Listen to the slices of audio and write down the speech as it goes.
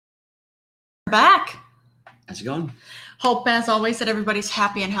Back. How's it going? Hope, as always, that everybody's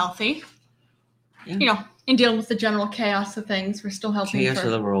happy and healthy. Yeah. You know, in dealing with the general chaos of things, we're still helping. Chaos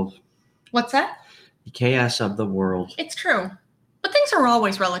of the world. What's that? The chaos of the world. It's true. But things are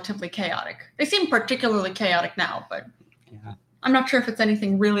always relatively chaotic. They seem particularly chaotic now, but Yeah. I'm not sure if it's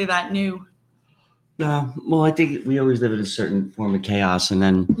anything really that new. No, well, I think we always live in a certain form of chaos, and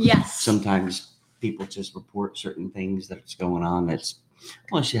then Yes. sometimes people just report certain things that's going on. That's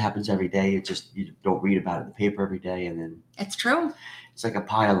shit happens every day. It just you don't read about it in the paper every day, and then It's true. it's like a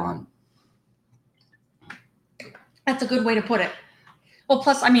pile-on. That's a good way to put it. Well,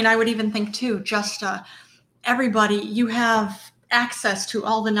 plus, I mean, I would even think, too, just everybody, you have access to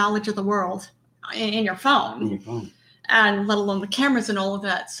all the knowledge of the world in your phone. On your phone. And let alone the cameras and all of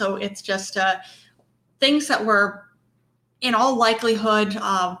that. So it's just things that were, in all likelihood,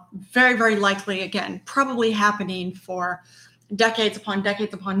 very, very likely, again, probably happening for decades upon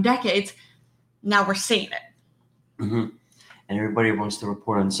decades upon decades. Now we're seeing it. Mm-hmm. And everybody wants to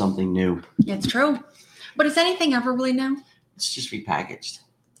report on something new. It's true. But is anything ever really new? It's just repackaged.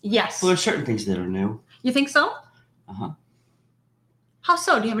 Yes. Well, there's certain things that are new. You think so? Uh-huh. How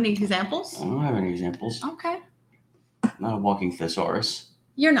so? Do you have any examples? I don't have any examples. Okay. I'm not a walking thesaurus.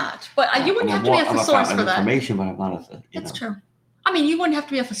 You're not. But you wouldn't have to be a thesaurus for that. Information, but I'm not That's true. I mean, you wouldn't have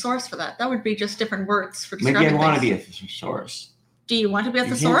to be a thesaurus for that. That would be just different words for describing Maybe I want to things. be a thesaurus. Do you want to be a You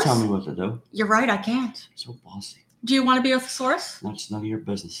thesaurus? can't tell me what to do. You're right, I can't. So bossy. Do you want to be a thesaurus? That's none of your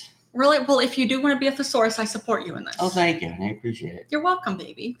business. Really? Well, if you do want to be a thesaurus, I support you in this. Oh, thank you. I appreciate it. You're welcome,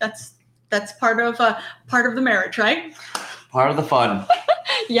 baby. That's part of the marriage, right? Part of the fun.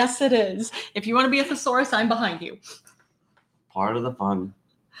 Yes, it is. If you want to be a thesaurus, I'm behind you. Part of the fun.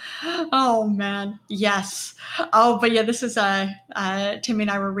 Oh man, yes. Oh, but yeah, this is Timmy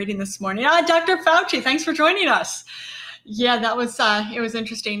and I were reading this morning. Dr. Fauci, thanks for joining us. Yeah, that was it was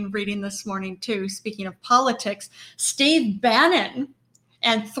interesting reading this morning too. Speaking of politics, Steve Bannon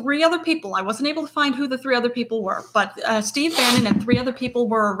and 3 other people. I wasn't able to find who the 3 other people were, but Steve Bannon and 3 other people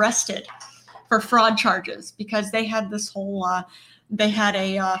were arrested for fraud charges because they had this whole they had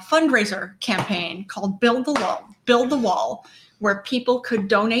a fundraiser campaign called Build the Wall, where people could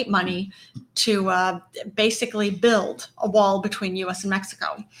donate money to basically build a wall between U.S. and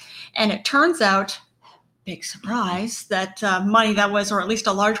Mexico. And it turns out, big surprise, that money that was, or at least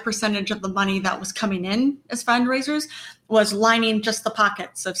a large percentage of the money that was coming in as fundraisers, was lining just the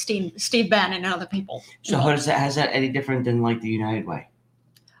pockets of Steve Bannon and other people. So how does that, how's that any different than like the United Way?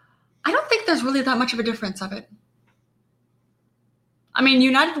 I don't think there's really that much of a difference of it. I mean,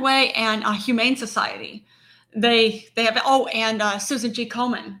 United Way and Humane Society, they have, and Susan G.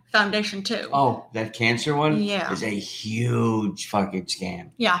 Komen Foundation too. Oh, that cancer one? Yeah. Is a huge fucking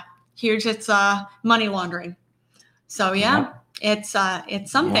scam. Yeah, huge. It's money laundering. So yeah, it's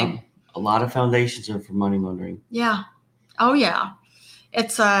something. Yeah. A lot of foundations are for money laundering. Yeah. Oh yeah.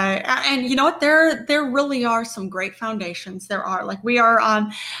 It's and you know what? There really are some great foundations. There are, like, we are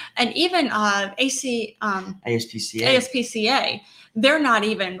and even ASPCA. They're not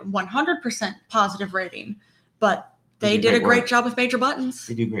even 100% positive rating, but they did a great job with Major Buttons.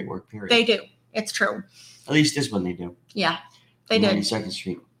 They do great work, period. They do. It's true. At least this one they do. Yeah, they did. 92nd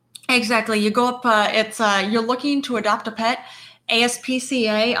Street. Exactly. You go up, you're looking to adopt a pet,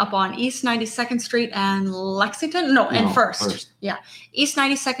 ASPCA up on East 92nd Street and Lexington? No, and First. Yeah, East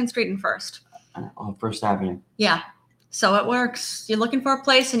 92nd Street and First. On First Avenue. Yeah. So it works. You're looking for a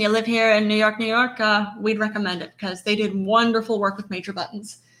place and you live here in New York, we'd recommend it because they did wonderful work with Major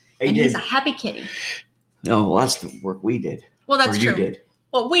Buttons. He's a happy kitty. No, well, that's the work we did. Well, that's true. You did.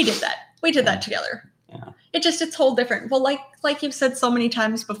 Well, we did that. We did that together. Yeah. It's whole different. Well, like you've said so many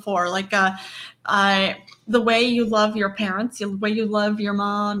times before, like the way you love your parents, the way you love your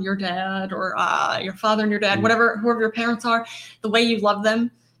mom, your dad, or your father and your dad, whoever your parents are, the way you love them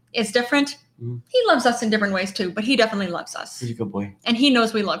is different. Mm-hmm. He loves us in different ways too, but he definitely loves us. He's a good boy. And he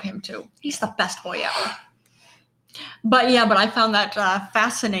knows we love him too. He's the best boy ever. But I found that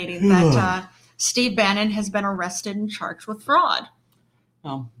fascinating that Steve Bannon has been arrested and charged with fraud.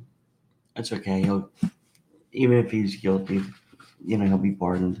 Well, that's okay. Even if he's guilty, he'll be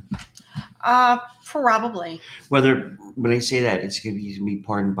pardoned. Probably. When they say that, he's going to be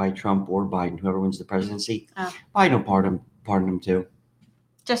pardoned by Trump or Biden, whoever wins the presidency. Biden will pardon him too.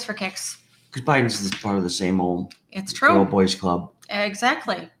 Just for kicks. Because Biden's part of the same old. It's true. Good old boys club.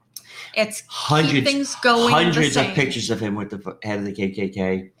 Exactly. It's hundreds of pictures of him with the head of the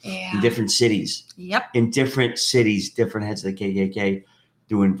KKK in different cities. Yep. In different cities, different heads of the KKK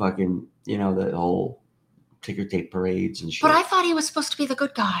doing fucking, the whole ticker tape parades and shit. But I thought he was supposed to be the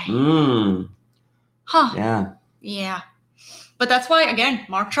good guy. Huh. Yeah. Yeah. But that's why, again,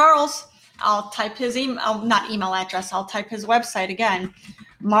 Mark Charles, I'll type his not email address. I'll type his website again.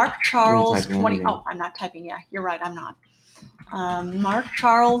 Mark Charles 20. Oh, I'm not typing. Yeah, you're right. I'm not.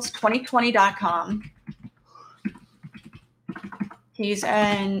 MarkCharles2020.com. He's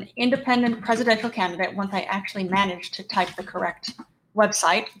an independent presidential candidate. Once I actually managed to type the correct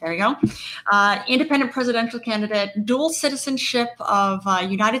website. There you go. Independent presidential candidate, dual citizenship of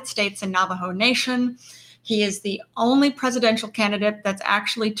United States and Navajo Nation. He is the only presidential candidate that's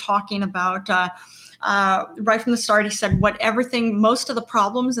actually talking about, right from the start, he said most of the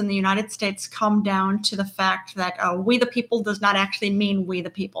problems in the United States come down to the fact that we the people does not actually mean we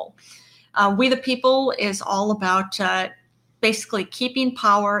the people. We the people is all about basically keeping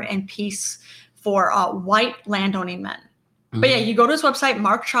power and peace for white landowning men. But yeah, you go to his website,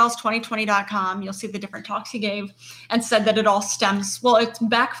 markcharles2020.com. You'll see the different talks he gave and said that it all stems, well, it's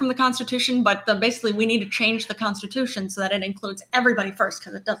back from the Constitution, but basically we need to change the Constitution so that it includes everybody first,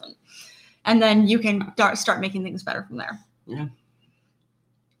 because it doesn't. And then you can start making things better from there. Yeah.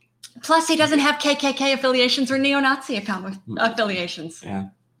 Plus, he doesn't have KKK affiliations or neo-Nazi affiliations. Yeah.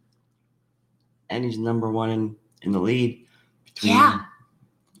 And he's number one in the lead. Yeah.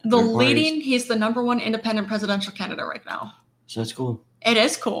 He's the number one independent presidential candidate right now. So that's cool. It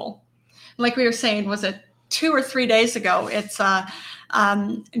is cool. Like we were saying, was it 2 or 3 days ago? It's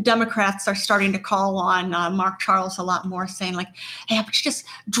Democrats are starting to call on Mark Charles a lot more, saying like, "Hey, how about you just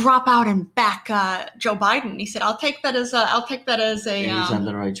drop out and back Joe Biden?" He said, "I'll take that as a." And he's on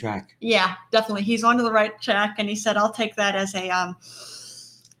the right track. Yeah, definitely, he's on the right track, and he said, "I'll take that as a."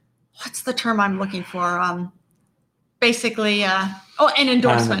 What's the term I'm looking for? Basically, an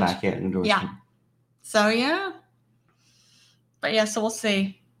endorsement. Endorsement. Yeah. So yeah. But yeah, so we'll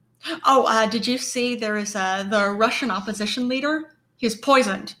see. Oh, did you see there is the Russian opposition leader? He was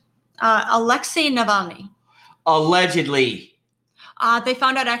poisoned. Alexei Navalny. Allegedly. They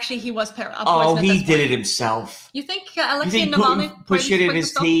found out actually he was poisoned. Oh, he did it himself. You think Alexei Navalny Putin put shit in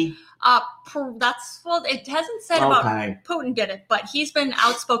his tea? It hasn't said about Putin did it, but he's been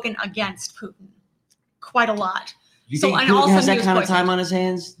outspoken against Putin quite a lot. You think Putin has that kind of time on his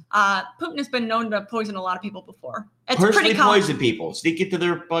hands? Putin has been known to poison a lot of people before. It's Personally pretty common. Poison people, sneak into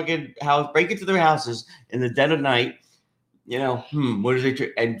their fucking house, break into their houses in the dead of night. You know, what is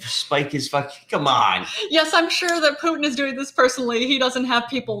it? And spike his fucking. Come on. Yes, I'm sure that Putin is doing this personally. He doesn't have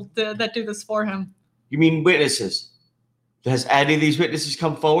people that do this for him. You mean witnesses? Has any of these witnesses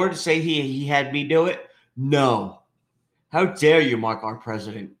come forward to say he had me do it? No. How dare you mock our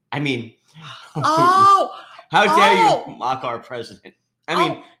president? I mean. Oh. How dare you mock our president? I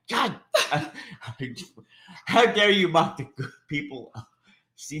mean, God. How dare you mock the good people of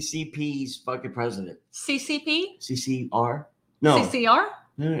CCP's fucking president? CCP? CCR? No. CCR?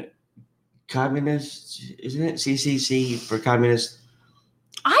 No. Communist, isn't it? CCC for communist.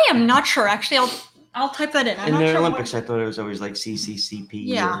 I am not sure. Actually, I'll type that in. In the Olympics, I thought it was always like CCCP.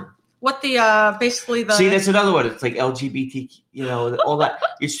 Yeah. What the basically the. See, that's another one. It's like LGBT. You know, all that.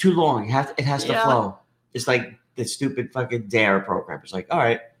 It's too long. It has to flow. It's like the stupid fucking DARE program. It's like, all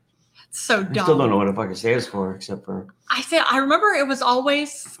right. It's so dumb. I still don't know what it fucking stands for, except for. I remember it was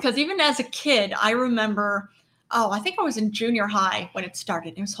always, because even as a kid, I remember, I think I was in junior high when it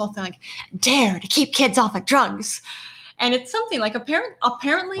started. It was the whole thing like, DARE to keep kids off of drugs. And it's something like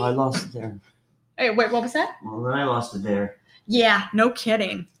apparently. Well, I lost it there. Hey, wait, what was that? Well, then I lost it there. Yeah, no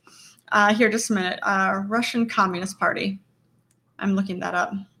kidding. Here, just a minute. Russian Communist Party. I'm looking that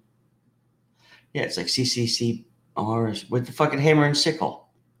up. Yeah, it's like CCCR with the fucking hammer and sickle.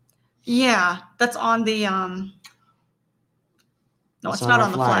 Yeah, that's on the No, it's not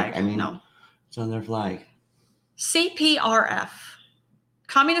on the flag. I mean, no. It's on their flag. CPRF.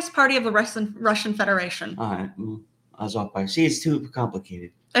 Communist Party of the Russian Federation. All right. I was off by. See, it's too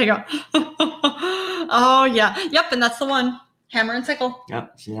complicated. There you go. Oh, yeah. Yep, and that's the one. Hammer and sickle.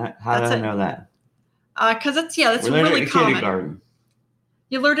 Yep. See that? How did I know that? Because it's really common. Kindergarten.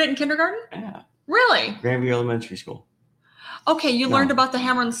 You learned it in kindergarten? Yeah. Really? Grandview Elementary School. Okay, you learned about the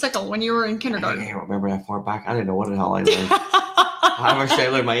hammer and sickle when you were in kindergarten. I don't remember that far back. I didn't know what the hell I learned. I wish I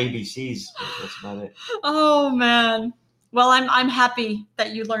learned my ABCs. That's about it. Oh, man. Well, I'm happy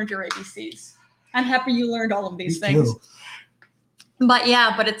that you learned your ABCs. I'm happy you learned all of these things. Too.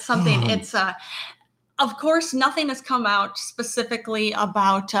 But it's something. It's of course, nothing has come out specifically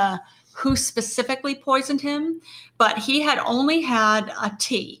about who specifically poisoned him, but he had only had a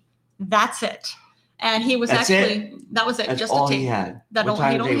tea. That's it. And he was that was it. That's just all a tea. He had. He'd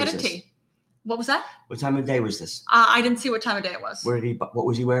only had a tea. What was that? What time of day was this? I didn't see what time of day it was. What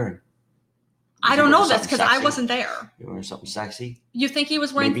was he wearing? I don't know. That's because I wasn't there. You wearing something sexy? You think he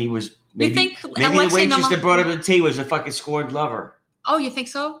was wearing? Maybe you think maybe the waitress that brought him the tea was a fucking scorned lover. Oh, you think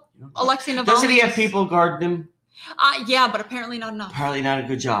so? Alexei Navalny. Doesn't he have people guarding him? Yeah, but apparently not enough. Apparently not a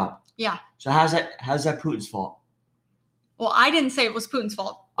good job. Yeah. So how's that Putin's fault? Well, I didn't say it was Putin's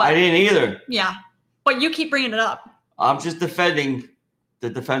fault. But, I didn't either. Yeah. But you keep bringing it up. I'm just defending the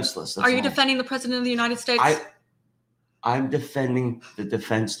defenseless. Are you defending the president of the United States? I'm defending the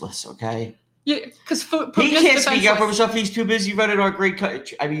defenseless, okay? Because he can't speak up for himself. He's too busy running our great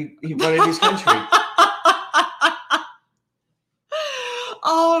country. I mean, he's running his country.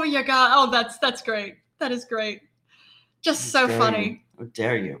 Oh, you got. Oh, that's great. That is great. Just so funny. How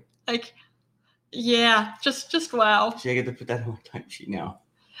dare you? Like, yeah, just wow. See, I get to put that on my time sheet now.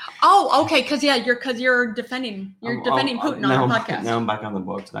 Oh, okay, because you're defending Putin on the podcast. Now I'm back on the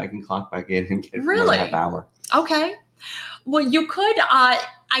books and I can clock back in and get really? Half hour. Okay. Well, you could, I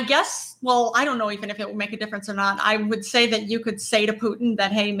guess, well, I don't know even if it would make a difference or not. I would say that you could say to Putin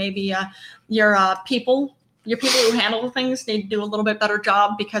that, hey, maybe your people who handle things need to do a little bit better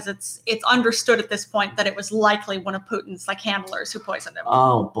job, because it's understood at this point that it was likely one of Putin's handlers who poisoned him.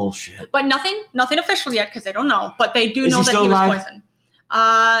 Oh, bullshit. But nothing official yet, because they don't know. But they do know that he was poisoned.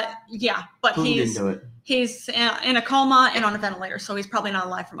 Yeah, but Putin didn't do it. He's in a coma and on a ventilator, so he's probably not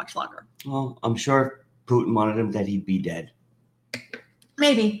alive for much longer. Well, I'm sure if Putin wanted him dead, he'd be dead.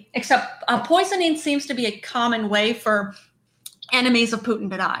 Maybe, except poisoning seems to be a common way for enemies of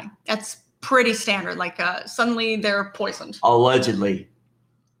Putin to die. That's pretty standard. Suddenly they're poisoned. Allegedly.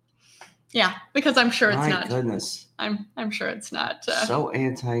 Yeah, because I'm sure it's not. My goodness. I'm sure it's not. So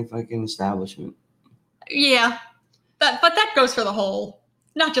anti-fucking establishment. Yeah, but that goes for the whole.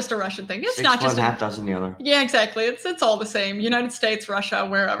 Not just a Russian thing. It's not just half dozen the other. Yeah, exactly. It's all the same. United States, Russia,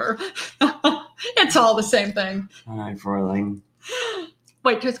 wherever. It's all the same thing. All right, Fräulein.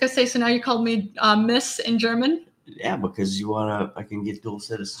 Wait, I was gonna say. So now you called me Miss in German? Yeah, because I can get dual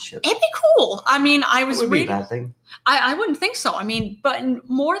citizenship. It'd be cool. I mean, I was reading. Be a bad thing. I wouldn't think so. I mean, but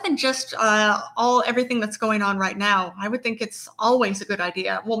more than just everything that's going on right now, I would think it's always a good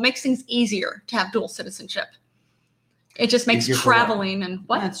idea. Well, it makes things easier to have dual citizenship. It just makes traveling and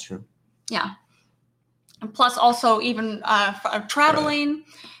what? That's true. Yeah. And plus also even traveling,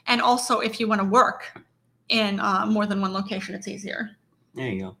 and also if you want to work in more than one location, it's easier. There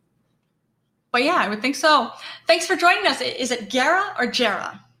you go. But yeah, I would think so. Thanks for joining us. Is it Gara or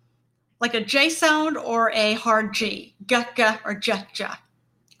Jera? Like a J sound or a hard G? Gukka or Jetja?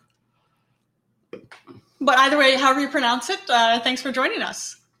 But either way, however you pronounce it, thanks for joining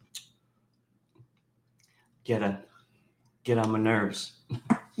us. Get on my nerves.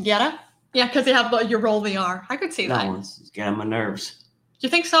 Get? Yeah, because you roll the R. I could see that. No, it's get on my nerves. You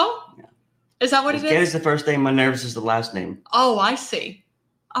think so? Yeah. Is that what it is? Get is the first name, my nerves is the last name. Oh, I see.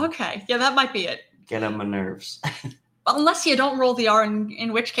 Okay. Yeah, that might be it. Get on my nerves. Unless you don't roll the R,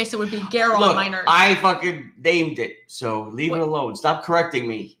 in which case it would be Gara on my nerves. I fucking named it, so leave it alone. Stop correcting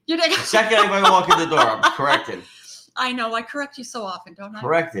me. You did. The second I walk in the door, I'm corrected. I know. I correct you so often, don't I?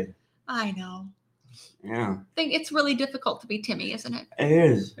 Corrected. I know. Yeah. I think it's really difficult to be Timmy, isn't it? It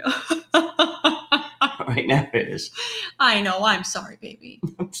is. Right now it is. I know. I'm sorry, baby.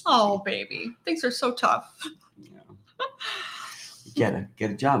 Oh, baby. Things are so tough. Yeah.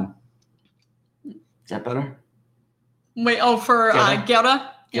 Get a job. Is that better? Wait, for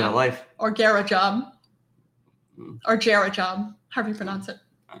Gara? Get a life. Or Gara job. Or Jera job. However you pronounce it.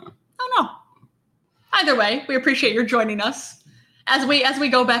 Oh, no. Either way, we appreciate your joining us. As we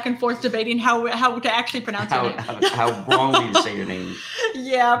go back and forth debating how to actually pronounce your name. How wrongly to say your name.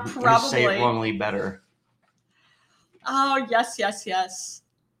 Yeah, probably. Say it wrongly better. Oh, yes.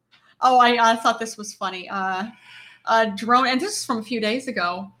 Oh, I thought this was funny. A drone, and this is from a few days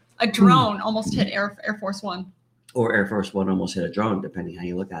ago, a drone almost hit Air Force One. Or Air Force One almost hit a drone, depending how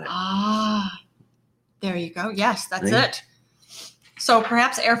you look at it. There you go. Yes, that's it. So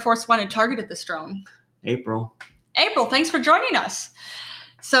perhaps Air Force One had targeted this drone. April, thanks for joining us.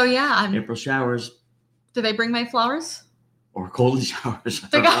 So yeah. April showers. Do they bring May flowers? Or cold showers.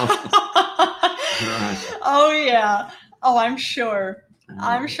 Oh yeah. Oh, I'm sure.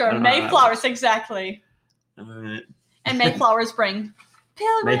 May flowers, exactly. And May flowers bring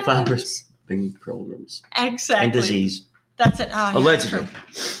pilgrims. May flowers bring pilgrims. Exactly. And disease. That's it. Allegedly.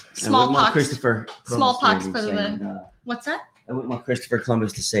 Smallpox. Christopher. Smallpox for the. What's that? I wouldn't want Christopher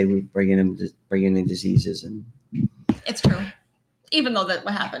Columbus to say we're bringing in diseases and. It's true. Even though that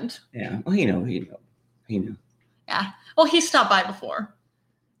what happened. Yeah. Well, he knew. Yeah. Well, he stopped by before.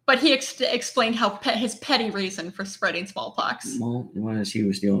 But he explained his petty reason for spreading smallpox. Well, he wanted to see who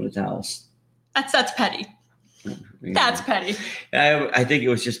was stealing the towels. That's petty. That's petty. I think it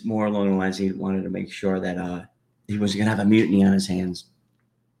was just more along the lines he wanted to make sure that he wasn't going to have a mutiny on his hands.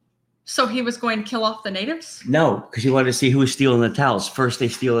 So he was going to kill off the natives? No, because he wanted to see who was stealing the towels. First they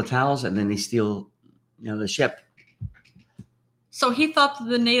steal the towels, and then they steal, the ship. So he thought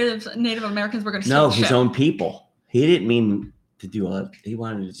the Native Americans were going to steal No, the his ship. own people. He didn't mean to do all that. He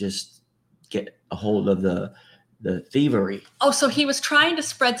wanted to just get a hold of the thievery. Oh, so he was trying to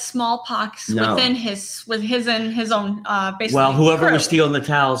spread smallpox within his own basically. Well, whoever crew. was stealing the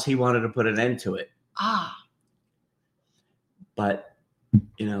towels, he wanted to put an end to it. Ah. But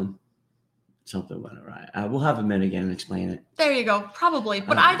something went awry. We'll have him in again and explain it. There you go. Probably.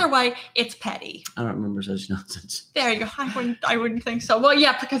 But either way, it's petty. I don't remember such nonsense. There you go. I wouldn't think so. Well,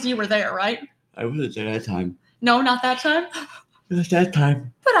 yeah, because you were there, right? I wasn't there that time. No, not that time? Not that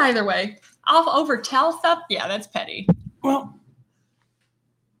time. But either way, I'll overtell stuff. Yeah, that's petty. Well,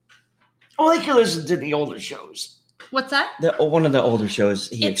 I can listen to the older shows. What's that? One of the older shows,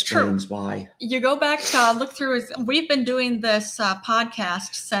 he It's explains true. why. You go back to look through we've been doing this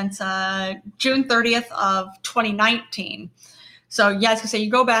podcast since June 30th of 2019. So yeah, I was gonna say, you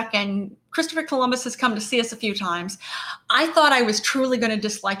go back and Christopher Columbus has come to see us a few times. I thought I was truly going to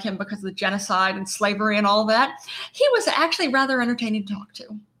dislike him because of the genocide and slavery and all that. He was actually rather entertaining to talk to.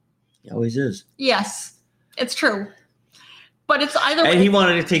 He always is. Yes, it's true. But it's either way. And he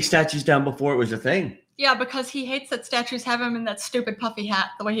wanted to take statues down before it was a thing. Yeah, because he hates that statues have him in that stupid puffy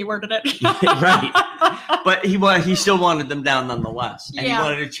hat, the way he worded it. Right. But he still wanted them down nonetheless. And Yeah. he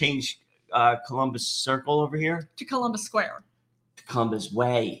wanted to change Columbus Circle over here To Columbus Square. to Columbus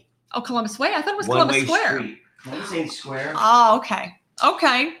Way. Oh, Columbus Way? I thought it was Columbus One-way Square. street. Columbus ain't square. Oh, okay.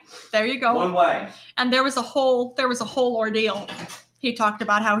 Okay. There you go. One way. And there was a whole ordeal. He talked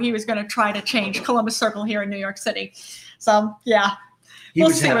about how he was going to try to change Columbus Circle here in New York City. So, yeah. He We'll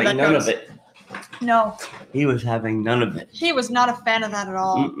was see where having that none goes. of it. No, He was having none of it. he was not a fan of that at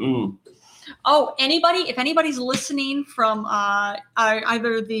all. Mm-mm. Oh, if anybody's listening from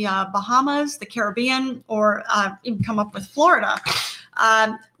either the Bahamas, the Caribbean, or even come up with Florida,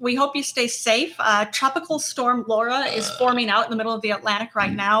 we hope you stay safe. Tropical storm Laura is forming out in the middle of the Atlantic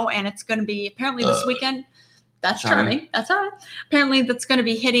right now, and it's going to be apparently this weekend. That's Sorry. charming. That's all right. Apparently, that's going to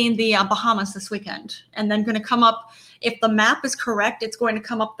be hitting the Bahamas this weekend, and then going to come up. If the map is correct, it's going to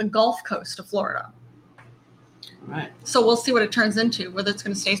come up the Gulf Coast of Florida. Right. So we'll see what it turns into, whether it's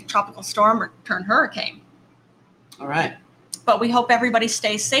going to stay tropical storm or turn hurricane. All right. But we hope everybody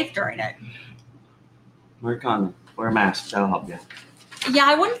stays safe during it. Wear a condom. Wear a mask. That'll help you. Yeah,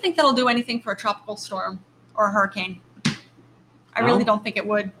 I wouldn't think that'll do anything for a tropical storm or a hurricane. I No? really don't think it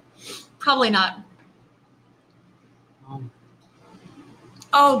would. Probably not.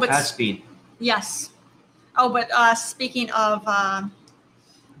 Oh, but Fast speed. yes. Oh, but speaking of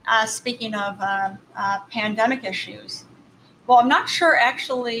pandemic issues, well, I'm not sure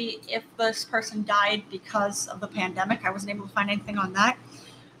actually if this person died because of the pandemic. I wasn't able to find anything on that.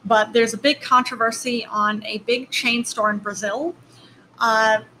 But there's a big controversy on a big chain store in Brazil.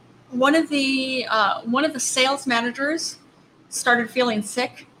 One of the sales managers started feeling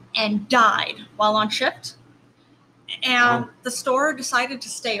sick and died while on shift. And the store decided to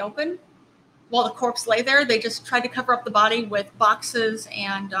stay open while the corpse lay there. They just tried to cover up the body with boxes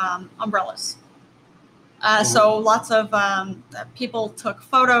and umbrellas. So lots of people took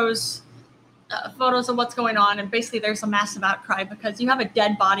photos of what's going on. And basically there's a massive outcry because you have a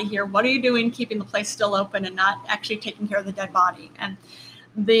dead body here. What are you doing keeping the place still open and not actually taking care of the dead body? And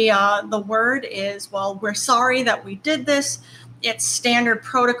the word is, well, we're sorry that we did this. It's standard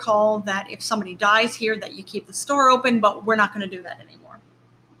protocol that if somebody dies here that you keep the store open, but we're not going to do that anymore.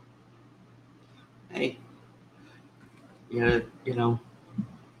 Hey,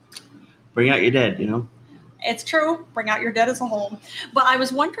 bring out your dead, It's true. Bring out your dead as a whole. But I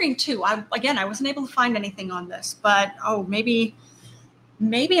was wondering too, I wasn't able to find anything on this, but maybe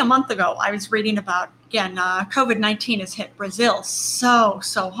a month ago, I was reading about, again, COVID-19 has hit Brazil so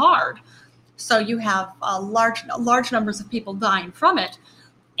hard. So you have large numbers of people dying from it.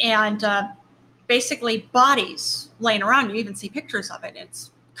 And basically bodies laying around. You even see pictures of it.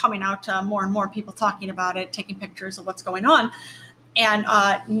 It's coming out more and more people talking about it, taking pictures of what's going on. And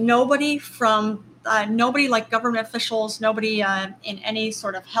nobody like government officials, nobody in any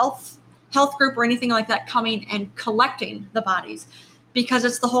sort of health group or anything like that coming and collecting the bodies, because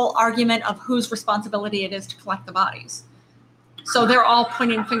it's the whole argument of whose responsibility it is to collect the bodies. So they're all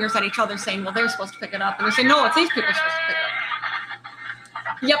pointing fingers at each other saying, well, they're supposed to pick it up. And they're saying, no, it's these people supposed to pick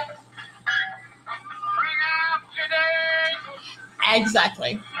it up. Yep.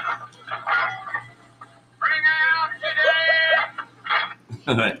 Exactly.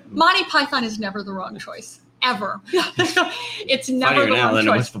 Monty Python is never the wrong choice. Ever. It's never the wrong than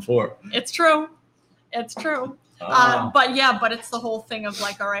it was choice. before. It's true. It's true. But it's the whole thing of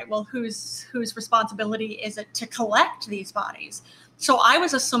like, all right, well, whose responsibility is it to collect these bodies? So I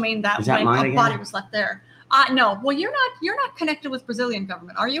was assuming that when a body was left there. No. Well, you're not connected with Brazilian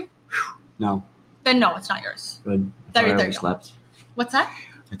government, are you? No. Then no, it's not yours. Good. There you overslept. What's that?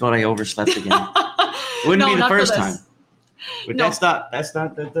 I thought I overslept again. Wouldn't be the first time. But no.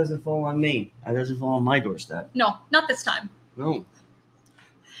 that doesn't fall on me. That doesn't fall on my doorstep. No, not this time. No.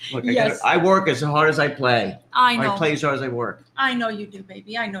 Look, yes. I work as hard as I play. I know. I play as hard as I work. I know you do,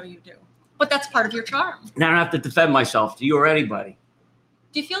 baby. I know you do. But that's part of your charm. Now I don't have to defend myself to you or anybody.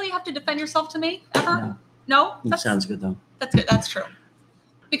 Do you feel you have to defend yourself to me ever? No? That sounds good, though. That's good. That's true.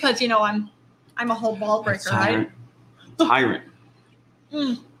 Because, I'm a whole ball breaker, right? Tyrant.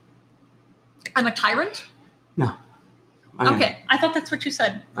 I'm a tyrant? No. Okay. I thought that's what you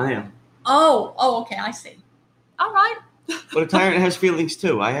said. I am. Oh, okay. I see. All right. But a tyrant has feelings,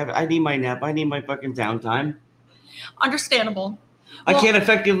 too. I need my nap. I need my fucking downtime. Understandable. I can't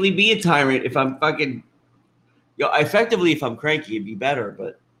effectively be a tyrant if I'm fucking... effectively, if I'm cranky, it'd be better,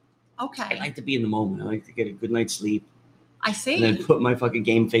 but... Okay. I like to be in the moment. I like to get a good night's sleep. I see. And then put my fucking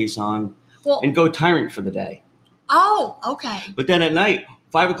game face on and go tyrant for the day. Oh, okay. But then at night,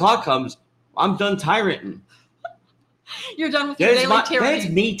 5 o'clock comes, I'm done tyranting. You're done with your daily tyranny.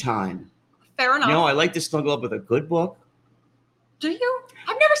 That's me time. Fair enough. I like to snuggle up with a good book. Do you?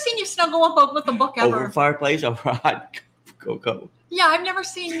 I've never seen you snuggle up with a book ever. Over a fireplace, over hot cocoa. Yeah, I've never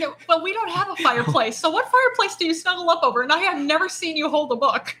seen you. Well, we don't have a fireplace. So what fireplace do you snuggle up over? And I have never seen you hold a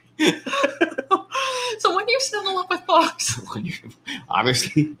book. So when do you snuggle up with books?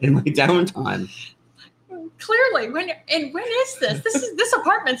 Obviously, in my downtime. Clearly. When is this? This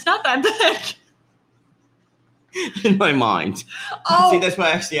apartment's not that big. In my mind. Oh. See, that's why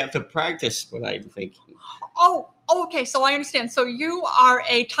I actually have to practice what I'm thinking. Oh, okay. So I understand. So you are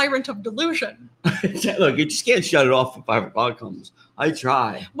a tyrant of delusion. Look, you just can't shut it off when 5 o'clock comes. I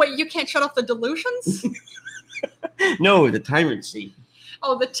try. Wait, you can't shut off the delusions? No, the tyrancy.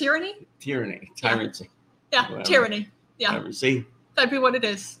 Oh, the tyranny? Tyranny. Tyrancy. Yeah, whatever. Tyranny. Yeah. Tyrancy. That'd be what it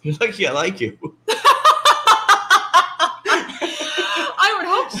is. You're lucky I like you. I would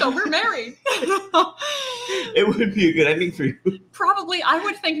hope so. We're married. It would be a good ending for you. Probably. I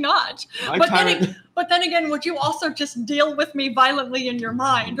would think not. But then again, would you also just deal with me violently in your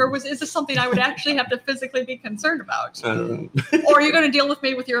mind? Or is this something I would actually have to physically be concerned about? I don't know. Or are you going to deal with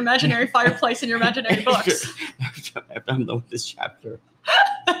me with your imaginary fireplace and your imaginary books? After I'm done with this chapter.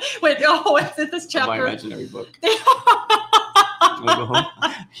 Wait, is it this chapter? My imaginary book. Go home?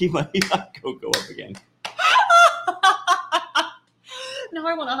 He might go up again. Now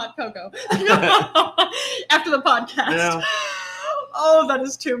I want a hot cocoa. After the podcast. Yeah. Oh, that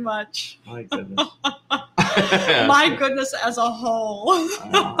is too much. My goodness. My goodness as a whole.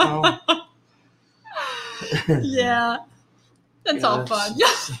 Yeah. That's all fun.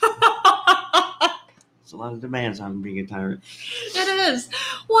 There's a lot of demands on being a tyrant. It is.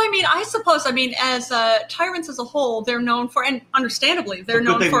 Well, I suppose, as tyrants as a whole, they're known for, and understandably, they're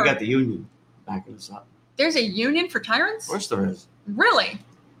known for... we got the union backing us up. There's a union for tyrants? Of course there is. Really?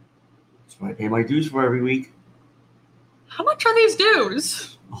 That's what I pay my dues for every week. How much are these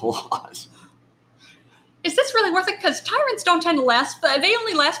dues? A whole lot. Is this really worth it? Because tyrants don't tend to last. They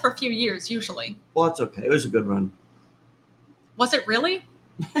only last for a few years, usually. Well, it's okay. It was a good run. Was it really?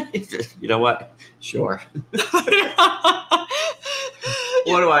 You know what? Sure. What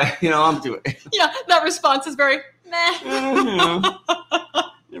do I'm doing. Yeah, that response is very meh.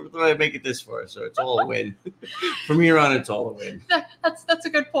 Never thought I'd make it this far, so it's all a win. From here on, it's all a win. That's a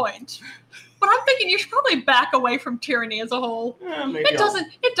good point. But I'm thinking you should probably back away from tyranny as a whole. Yeah,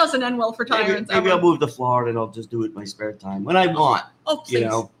 it doesn't end well for tyrants. Maybe I'll move to Florida and I'll just do it in my spare time when I want. Oh,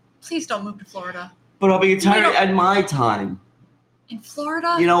 please. Please don't move to Florida. But I'll be a tyrant at my time. In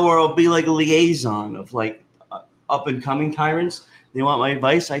Florida? Where I'll be like a liaison of like up and coming tyrants. They want my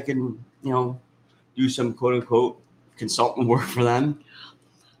advice. I can, do some quote unquote consultant work for them.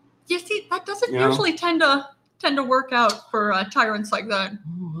 You see, that doesn't usually tend to work out for tyrants like that.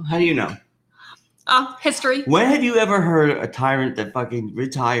 How do you know? History. When have you ever heard a tyrant that fucking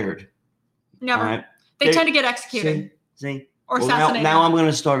retired? Never. Right. They tend to get executed. See? Or assassinated. Now I'm going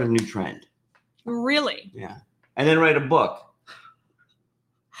to start a new trend. Really? Yeah. And then write a book.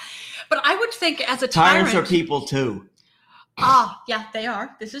 But I would think as a tyrant... Tyrants are people too. Yeah, they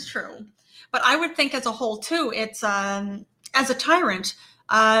are. This is true. But I would think as a whole too, it's as a tyrant,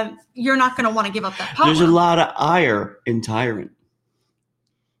 you're not going to want to give up that power. There's a lot of ire in tyrant.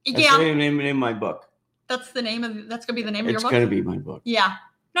 That's the name of my book. That's going to be the name of your book? It's going to be my book. Yeah.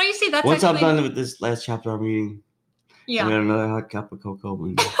 No, you see, that's once I'm done with this last chapter I'm reading, yeah. I'm going to have another hot cup of cocoa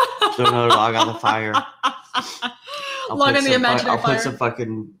and throw another log on the fire. Log in the imaginary I'll fire. put some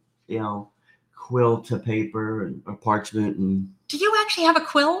fucking, quill to paper or parchment and. Do you actually have a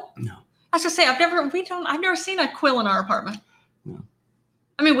quill? No. I was just say I've never seen a quill in our apartment. No.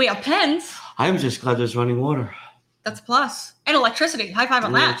 I mean, we have pens. I'm just glad there's running water. That's a plus. And electricity. High five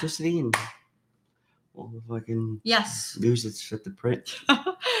on that. Electricity and all the fucking news that's fit the print.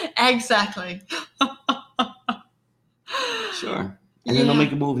 Exactly. Sure. And then they'll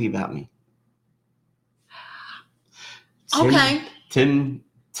make a movie about me. Okay. Tim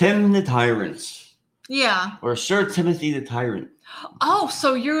the Tyrant. Yeah. Or Sir Timothy the Tyrant. Oh,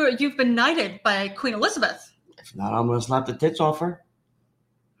 so you've been knighted by Queen Elizabeth. If not, I'm gonna slap the tits off her.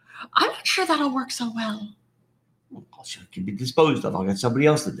 I'm not sure that'll work so well. Well, she can be disposed of. I'll get somebody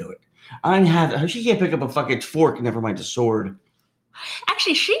else to do it. She can't pick up a fucking fork, never mind a sword.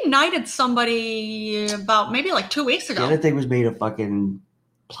 Actually, she knighted somebody about maybe like 2 weeks ago. Yeah, that thing was made of fucking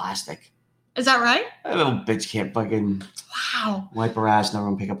plastic. Is that right? That little bitch can't fucking wipe her ass, never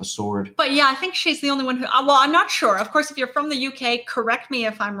gonna pick up a sword. But yeah, I think she's the only one who. Well, I'm not sure. Of course, if you're from the UK, correct me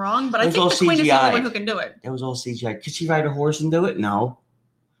if I'm wrong. But I think the Queen is the only one who can do it. That was all CGI. Could she ride a horse and do it? No.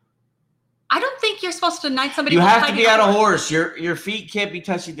 I don't think you're supposed to knight somebody. You have to be on a horse. Your feet can't be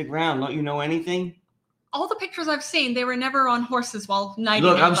touching the ground. Don't you know anything? All the pictures I've seen, they were never on horses while knighting.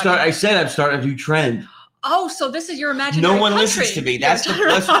 Look, I'm starting a new trend. Oh, so this is your imaginary No one country. listens to me. That's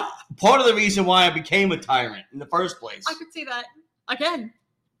part of the reason why I became a tyrant in the first place. I could see that. Again,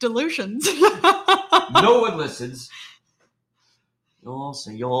 delusions. No one listens. You'll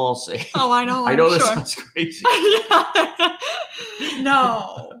see. Oh, I know. I know this sure. sounds crazy.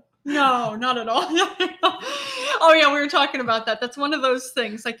 No, not at all. Oh yeah, we were talking about that. That's one of those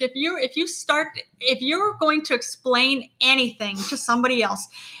things. Like if you're going to explain anything to somebody else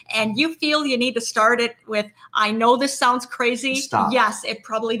and you feel you need to start it with, I know this sounds crazy. Stop. Yes, it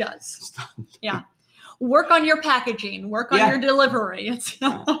probably does. Stop. Yeah. Work on your packaging, work on your delivery. It's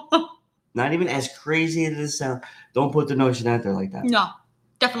not even as crazy as this sounds. Don't put the notion out there like that. No,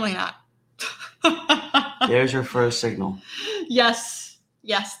 definitely not. There's your first signal. Yes,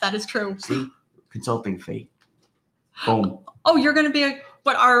 that is true. See? Consulting fee. Boom. Oh, you're going to be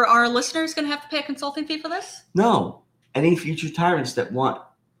but are our listeners going to have to pay a consulting fee for this? No. Any future tyrants that want,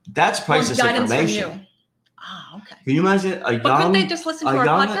 that's priceless information. From you. Ah, okay. Can you imagine But couldn't they just listen to our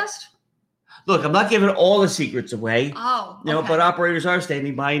podcast? Look, I'm not giving all the secrets away. Oh, okay. But operators are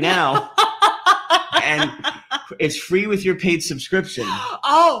standing by now. And it's free with your paid subscription.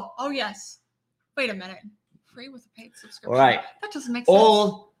 Oh, yes. Wait a minute. Free with a paid subscription. All right. That doesn't make sense.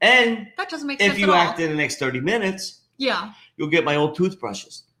 That doesn't make sense. If you act in the next 30 minutes, you'll get my old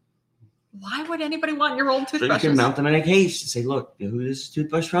toothbrushes. Why would anybody want your old toothbrushes? So you can mount them in a case and say, look, you know who this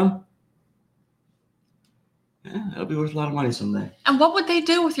toothbrush from? Yeah, that'll be worth a lot of money someday. And what would they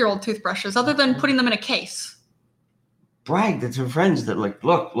do with your old toothbrushes other than putting them in a case? Brag to their friends that look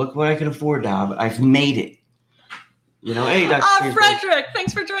what I can afford now. I've made it. Hey, Dr. Frederick,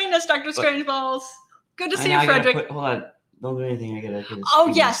 thanks for joining us, Dr. Strangeballs. Good to see you, Frederick. Hold on. Don't do anything. I gotta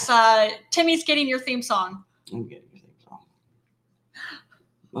Oh, yes. Timmy's getting your theme song. I'm getting your theme song.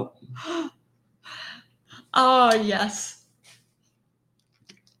 Oh. Oh, yes.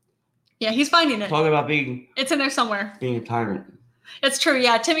 Yeah, he's finding it. Talking about being... It's in there somewhere. Being a tyrant. It's true,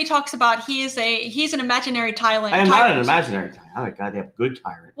 yeah. Timmy talks about he's an imaginary tyrant. I am not an imaginary tyrant. I'm a goddamn good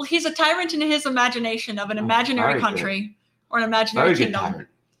tyrant. Well, he's a tyrant in his imagination of an imaginary country or an imaginary very kingdom. Good tyrant.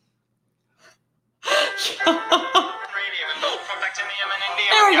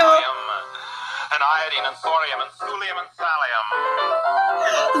 There we go. And iodine and thorium and thulium and thallium.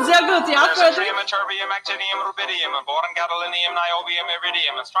 Sehr gut, ja, There's Frederick. yttrium and terbium, actinium, rubidium, and boron, gadolinium, niobium,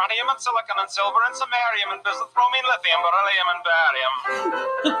 iridium, and strontium, and silicon, and silver, and samarium, and bismuth, bromine, lithium, beryllium, and barium.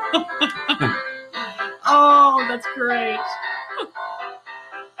 Oh, that's great.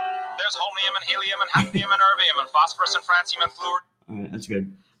 There's holmium, and helium, and hafnium, and erbium, and phosphorus, and francium, and fluor. All right, that's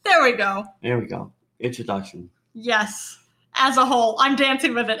good. There we go. There we go. Introduction. Yes. As a whole, I'm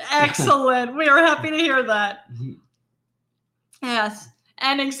dancing with it. Excellent. We are happy to hear that. Yes.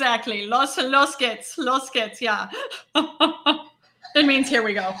 And exactly. Los kits, yeah. It means here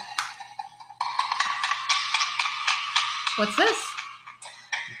we go. What's this?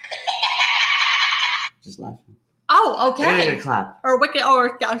 Just laughing. Oh, okay. Hey, clap. Or wicked,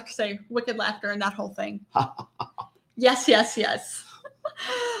 I would say wicked laughter and that whole thing. Yes.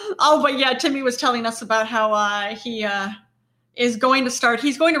 Oh, but yeah, Timmy was telling us about how he is going to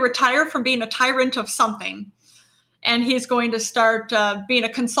he's going to retire from being a tyrant of something. And he's going to start being a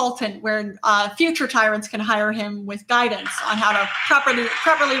consultant where future tyrants can hire him with guidance on how to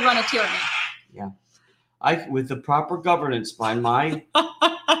properly run a tyranny. Yeah. with the proper governance behind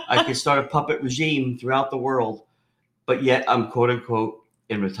I could start a puppet regime throughout the world, but yet I'm quote unquote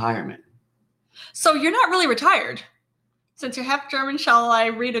in retirement. So you're not really retired. Since you're half German, shall I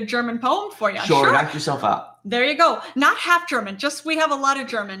read a German poem for you? Sure. Knock yourself out. There you go. Not half German, just we have a lot of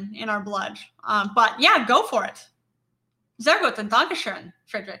German in our blood. But yeah, go for it. Sehr gut and Dankeschön,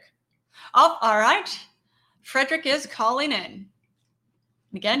 Frederick. Oh, all right. Frederick is calling in.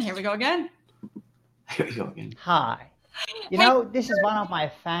 Again, here we go again. Here we go again. Hi. You know, this is one of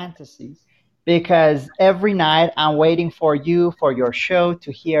my fantasies because every night I'm waiting for you, for your show,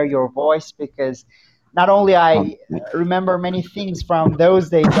 to hear your voice, because not only I remember many things from those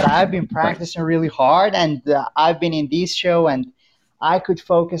days, but I've been practicing really hard, and I've been in this show, and I could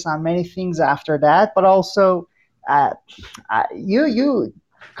focus on many things after that. But also, you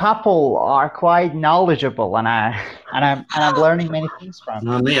couple are quite knowledgeable, and I'm learning many things from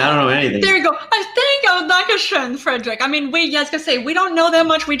you. Not me. I don't know anything. There you go. Thank you, Dankeschön, Frederick. I mean, we don't know that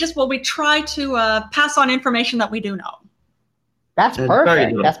much. We try to pass on information that we do know. That's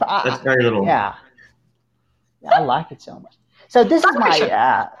perfect. That's very little. Yeah. I like it so much. So this is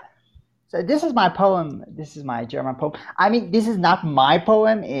my poem. This is my German poem. I mean, this is not my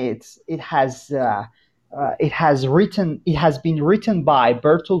poem. It has been written by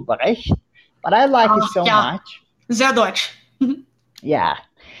Bertolt Brecht, but I like it so much. Sehr deutsch. Yeah.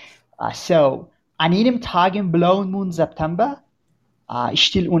 So an jedem Tag im blauen Mond September,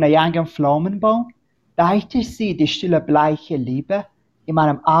 still unter jangem Flammenbaum, deichte ich sie, die stille bleiche Liebe, in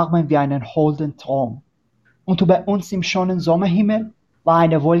meinem Armen wie einen holden Traum. Und über uns im schönen Sommerhimmel war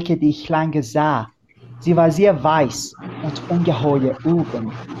eine Wolke, die ich lange sah. Sie war sehr weiß und ungeheuer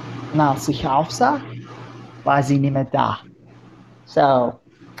oben. Und als ich aufsah, war sie nicht mehr da. So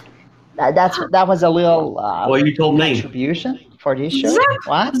that was a little you told me. Contribution for this show.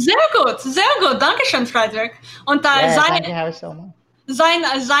 Sehr gut. Dankeschön, Frederick. Und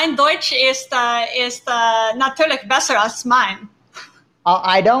sein Deutsch ist natürlich besser als mein.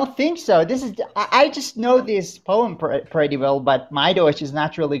 I don't think so. I just know this poem pretty well, but my Deutsch is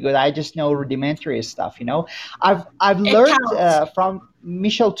not really good. I just know rudimentary stuff, you know. I've learned from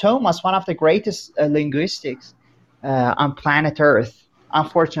Michel Thomas, one of the greatest linguistics on planet Earth.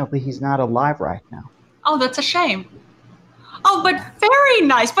 Unfortunately, he's not alive right now. Oh, that's a shame. Oh, but very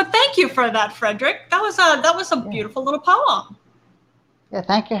nice. But thank you for that, Frederick. That was a beautiful little poem. Yeah,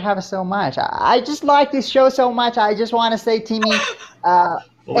 thank you ever so much. I just like this show so much. I just want to say, Timmy,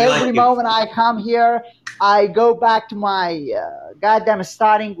 every moment I come here, I go back to my goddamn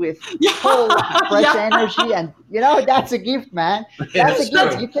starting with full fresh energy, and you know that's a gift, man. That's a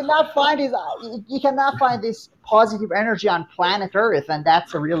gift. You cannot find this positive energy on planet Earth, and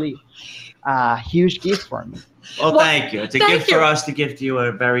that's a really huge gift for me. Well, thank you. It's a gift for us to give to you.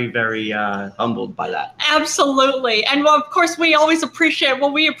 We're very, very humbled by that. Absolutely. And well, of course, we always appreciate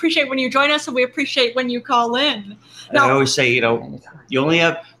when you join us, and we appreciate when you call in. Now, I always say, you only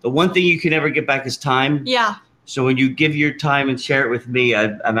have the one thing you can never get back is time. Yeah. So when you give your time and share it with me,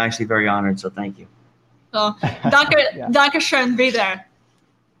 I'm actually very honored. So thank you. So, Dankeschön, be there.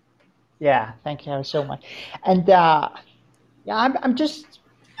 Yeah, thank you so much. And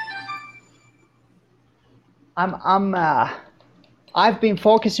I've been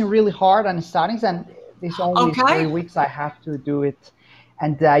focusing really hard on studies, and these only 3 weeks I have to do it.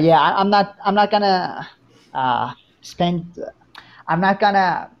 And I'm not gonna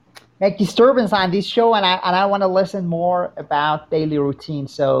make disturbance on this show, and I want to listen more about daily routine.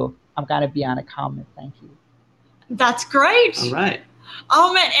 So I'm gonna be on a comment. Thank you. That's great. All right.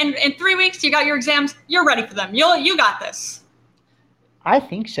 Oh man, and in 3 weeks you got your exams. You're ready for them. You got this. I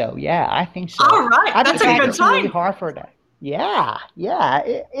think so. Yeah, I think so. All right, that's a good sign. Really hard for that. Yeah.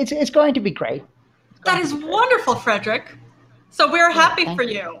 It's going to be great. That is wonderful, Frederick. So we're happy for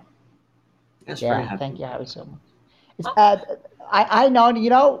you. Yes, very happy. Thank you so much. I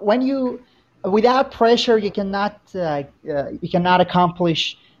know. When you without pressure, you cannot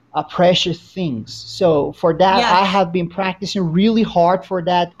accomplish precious things. So for that, I have been practicing really hard for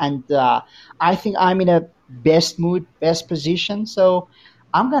that, and I think I'm in a best mood, best position. So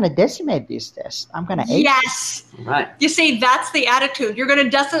I'm going to decimate this test. I'm going to ace it. Right. You see, that's the attitude. You're going to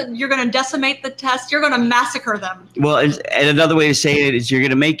decimate the test. You're going to massacre them. Well, and another way to say it is you're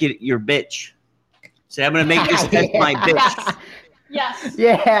going to make it your bitch. Say, I'm going to make this test my bitch. Yes.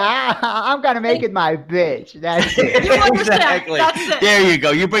 Yeah, I'm going to make it my bitch. That's it. You understand. Exactly. That's it. There you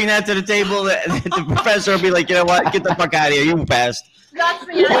go. You bring that to the table, the professor will be like, you know what? Get the fuck out of here. You passed. That's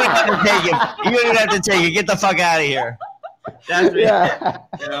the You don't have to take it. You don't have to take it. Get the fuck out of here. That's me. Yeah.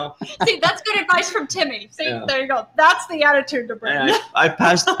 You know, See, that's good advice from Timmy. See, Yeah. there you go. That's the attitude to bring.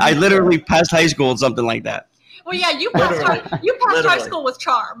 I literally passed high school with something like that. Well, yeah, you passed high Literally. school with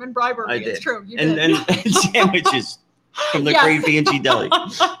charm and bribery. I It's did. true. You And did. sandwiches from the Yes. Great B&G Deli.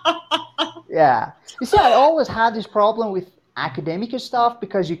 Yeah. You see, I always had this problem with academic stuff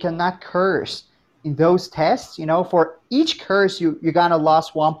because you cannot curse in those tests. For each curse, you're going to lose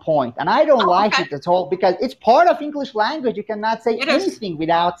 1 point. And I don't like okay. it at all because it's part of English language. You cannot say It is. anything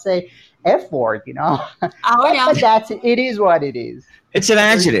without say F word, Oh, But, yeah. but that's it. It is what it is. It's an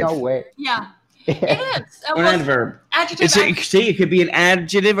There's adjective. no way. Yeah, it is. Or an adverb. Adjective. See, it could be an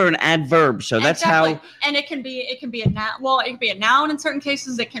adjective or an adverb. So that's exactly. how. And it can be a noun. Well, it can be a noun in certain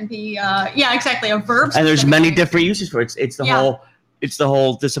cases. It can be exactly a verb. And there's many specifically. different uses for it. It's the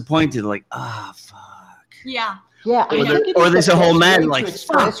whole disappointed, like, fuck. Yeah. Yeah, Or I there- think it or is there's the a whole best man way like, to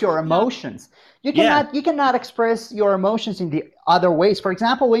express fuck. your emotions. You Yeah. cannot express your emotions in the other ways. For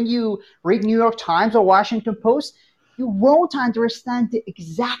example, when you read New York Times or Washington Post, you won't understand the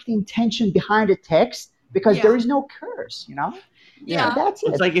exact intention behind the text because Yeah. there is no curse. Yeah. That's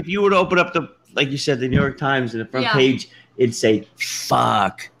It's it. like if you were to open up like you said, the New York Times, and the front Yeah. page, it'd say,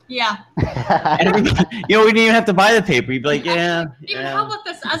 fuck. Yeah. And everybody, we didn't even have to buy the paper. You'd be like, yeah. Even yeah. how about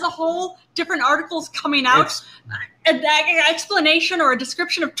this? As a whole, different articles coming out, It's- an explanation or a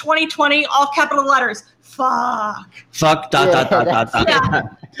description of 2020, all capital letters. Fuck. Fuck, dot, Yeah, dot, dot, dot, dot. Yeah.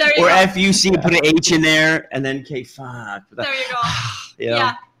 There you Or go. F-U-C, put an H in there, and then K, fuck. There you go. You know?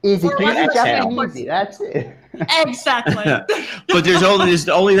 Yeah. Easy Or peasy, what's the Japanese. same? That's it. Exactly. But there's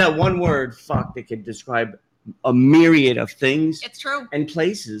only that one word, fuck, that can describe a myriad of things It's true. and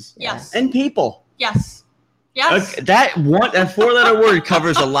places Yes. and people. Yes. Yes. That 4-letter word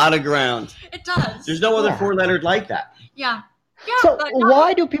covers a lot of ground. It does. There's no other Yeah. 4-lettered like that. Yeah. Yeah. So but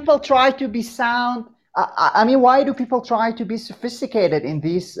why do people try to be sound? I mean, why do people try to be sophisticated in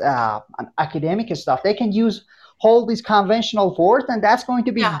these academic stuff? They can use all these conventional words, and that's going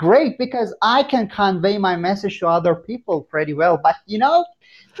to be Yeah. great because I can convey my message to other people pretty well. But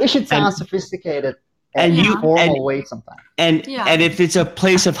we should sound And- sophisticated and in you- a formal and- way sometimes. And Yeah. and if it's a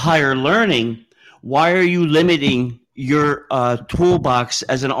place of higher learning, why are you limiting your toolbox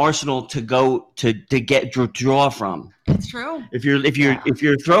as an arsenal to go to draw from? It's true. If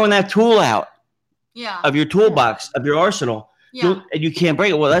you're throwing that tool out Yeah. of your toolbox of your arsenal, Yeah. and you can't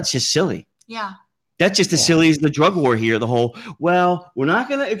break it, well, that's just silly. Yeah. That's just as silly as the drug war here. The whole, well, we're not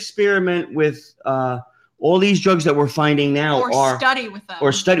going to experiment with all these drugs that we're finding now Or study with them.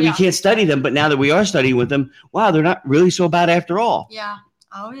 We Yeah. can't study them, but now that we are studying with them, wow, they're not really so bad after all. Yeah.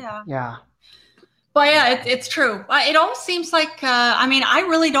 Oh, yeah. Yeah. But yeah, it's true. It all seems like, I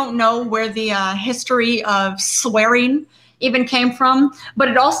really don't know where the history of swearing even came from, but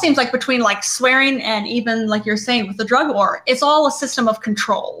it all seems like between like swearing and even like you're saying with the drug war, it's all a system of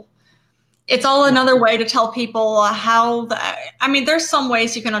control. It's all another way to tell people there's some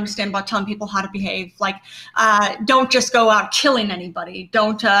ways you can understand about telling people how to behave. Like, don't just go out killing anybody.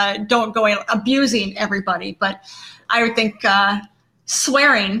 Don't go out abusing everybody. But I would think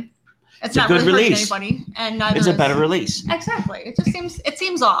swearing, it's a not good really hurting release. anybody, and neither It's a is- better release. Exactly. It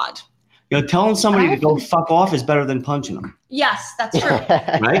seems odd. Telling somebody to go fuck off is better than punching them, Yes, that's true.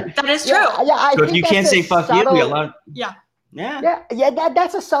 right? That is true. Yeah, I So if think you can't that's say a fuck you, subtle- we allow. Yeah. Yeah.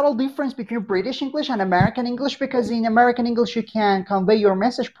 That's a subtle difference between British English and American English because in American English you can convey your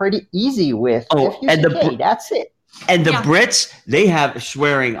message pretty easy with and the FUCK. That's it. And the Yeah. Brits, they have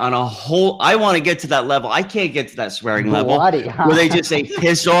swearing on a whole. I want to get to that level. I can't get to that swearing level Bloody, huh? where they just say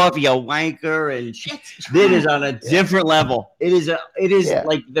 "piss off, you wanker," and It's that true. is on a different level. It is Yeah.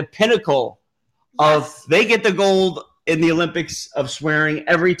 like the pinnacle Yes. of. They get the gold in the Olympics of swearing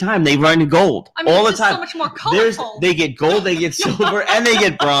every time. They run gold all the it's just time. so much more colorful. They get gold, they get silver, and they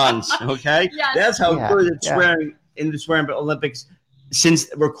get bronze. Okay, Yes. that's how Yeah, good at yeah. swearing in the swearing Olympics since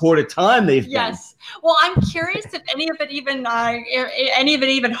recorded time they've been. Yes. Well, I'm curious if any of it even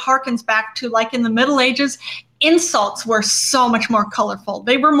harkens back to like in the Middle Ages, insults were so much more colorful.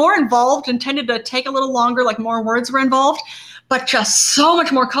 They were more involved and tended to take a little longer, like more words were involved, but just so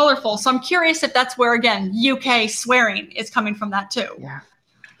much more colorful. So I'm curious if that's where, again, UK swearing is coming from that too. Yeah.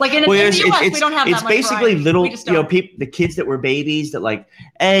 Like in the US, we don't have that it's much basically variety. little, We just don't. the kids that were babies that like,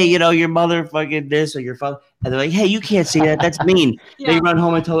 hey, your mother fucking this or your father, and they're like, hey, you can't say that. That's mean. Yeah. They run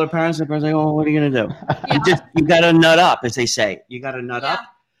home and tell their parents, and the parents are like, oh, what are you gonna do? Yeah. You got to nut up, as they say. You got to nut Yeah. up.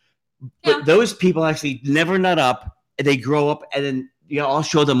 But Yeah. those people actually never nut up. And they grow up, and then I'll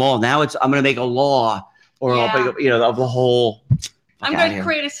show them all. Now I'm gonna make a law, or Yeah. I'll make of the whole. I'm going to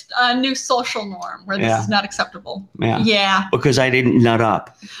create a new social norm where this Yeah. is not acceptable. Yeah. Yeah. Because I didn't nut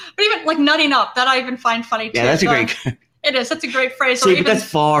up. But even like nutting up, that I even find funny too. Yeah, that's a So, great. It is. That's a great phrase. See, but that's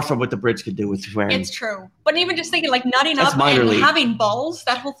far from what the Brits could do with swearing. It's true. But even just thinking like nutting That's up minor and league. having balls,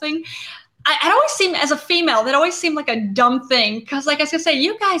 that whole thing. It always seemed, as a female, that always seemed like a dumb thing. Because, like I was going to say,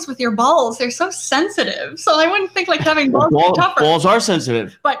 you guys with your balls, they're so sensitive. So I wouldn't think like having balls is tougher. Balls are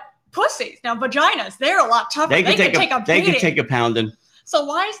sensitive. But pussies, now vaginas, they're a lot tougher. They could take a pounding. So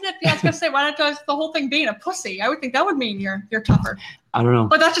why isn't it, I was going to say, why not just the whole thing being a pussy? I would think that would mean you're tougher. I don't know.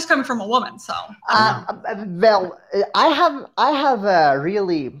 But that's just coming from a woman, so. Well, I have a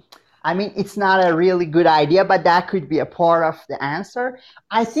really, I mean, it's not a really good idea, but that could be a part of the answer.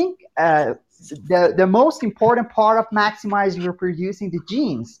 I think the most important part of maximizing reproducing the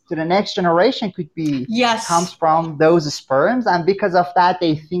genes to the next generation could be comes from those sperms, and because of that,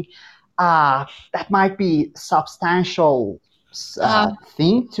 they think that might be substantial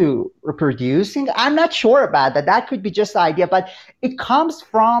thing to reproducing. I'm not sure about that. That could be just an idea, but it comes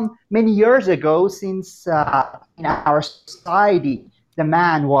from many years ago, since in our society the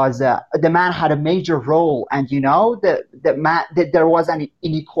man had a major role, and there was an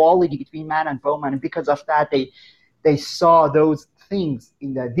inequality between man and woman, and because of that they saw those things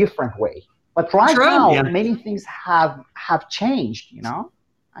in a different way. But right now many things have changed.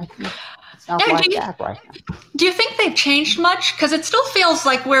 I think it's not like that right now. Do you think they've changed much? Because it still feels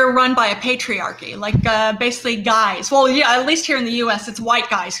like we're run by a patriarchy, like basically guys. Well, yeah, at least here in the U.S., it's white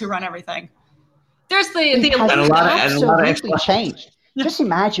guys who run everything. There's it has absolutely changed. Just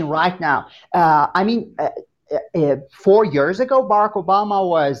imagine right now. 4 years ago, Barack Obama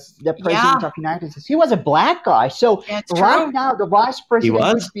was the president of the United States. He was a black guy. So right now, the vice president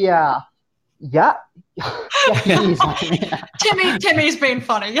would be a Timmy's being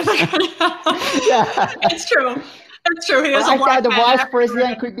funny. It's true. It's true. He is a black man. The vice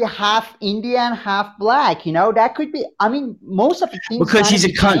president could be half Indian, half black. That could be. I mean, most of the things. Because she's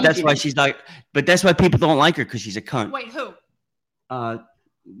a cunt. That's why she's like. But that's why people don't like her, because she's a cunt. Wait, who?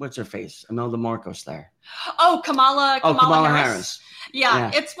 What's her face? Imelda Marcos there. Oh, Kamala Harris.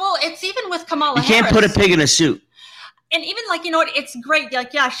 Yeah. It's even with Kamala Harris. You can't put a pig in a suit. And even it's great.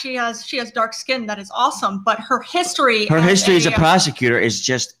 Like, she has dark skin. That is awesome. But her history. Her history as a prosecutor is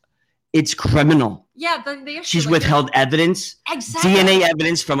just, it's criminal. Yeah, the issue. She's withheld evidence. Exactly. DNA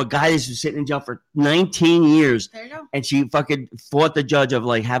evidence from a guy who's been sitting in jail for 19 years. There you go. And she fucking fought the judge of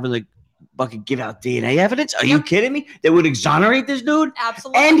like having to fucking give out DNA evidence. Are you kidding me? They would exonerate this dude?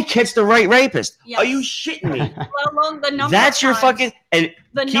 Absolutely. And catch the right rapist. Yes. Are you shitting me? Well, the number That's of your times, fucking and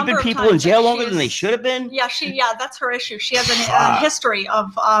keeping people in jail longer than they should have been. Yeah, that's her issue. She has a history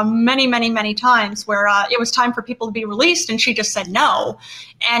of many, many, many times where it was time for people to be released, and she just said no,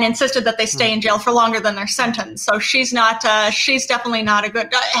 and insisted that they stay in jail for longer than their sentence. So she's not. She's definitely not a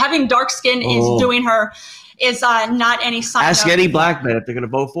good. Having dark skin is not any sign. Ask any black man if they're going to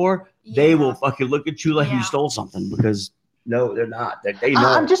vote for her. They will fucking look at you like you stole something, because no, they're not. They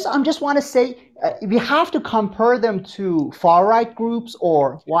know. I'm just want to say we have to compare them to far right groups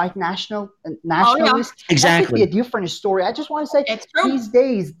or white nationalists. Exactly. That could be a different story. I just want to say these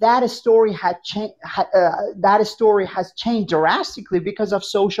days that story has changed drastically because of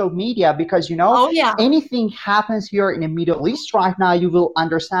social media. Because anything happens here in the Middle East right now, you will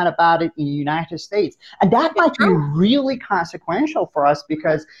understand about it in the United States, and that might be really consequential for us,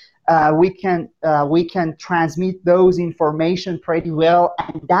 because we can transmit those information pretty well,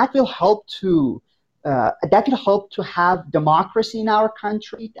 and that will help to have democracy in our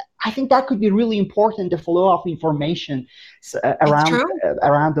country. I think that could be really important. The flow of information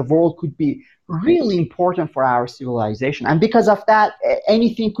around the world could be really important for our civilization, and because of that,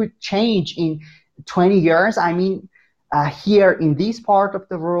 anything could change in 20 years. I mean, here in this part of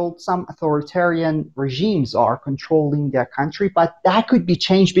the world, some authoritarian regimes are controlling their country, but that could be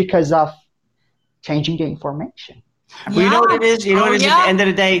changed because of changing the information. Well, you know what it is? At the end of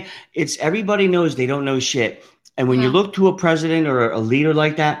the day, it's everybody knows they don't know shit. And when you look to a president or a leader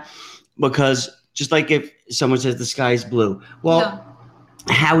like that, because just like if someone says the sky's blue, well,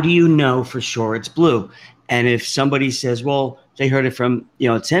 how do you know for sure it's blue? And if somebody says, well, they heard it from,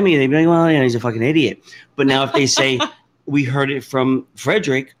 Timmy, they'd be like, well, he's a fucking idiot. But now if they say, we heard it from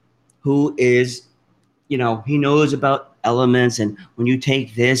Frederick, who is, he knows about elements, and when you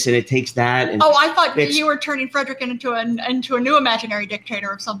take this and it takes that. And I thought you were turning Frederick into a new imaginary dictator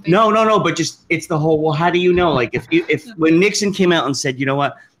or something. No. But just it's the whole. Well, how do you know? Like if when Nixon came out and said, you know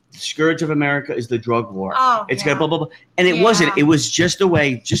what, the scourge of America is the drug war. It's got blah blah blah, and it wasn't. It was just a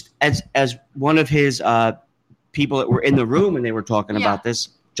way, just as one of his people that were in the room and they were talking about this,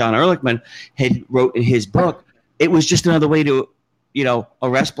 John Ehrlichman had wrote in his book. It was just another way to,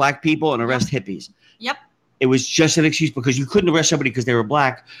 arrest black people and arrest hippies. Yep. it was just an excuse because you couldn't arrest somebody because they were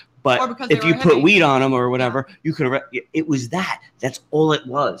black. But if you put weed on them or whatever, you could arrest. It was that. That's all it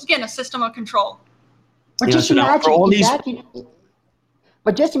was. Again, a system of control. But just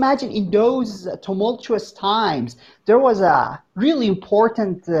imagine in those tumultuous times, there was a really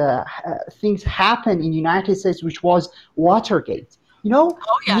important things happened in the United States, which was Watergate.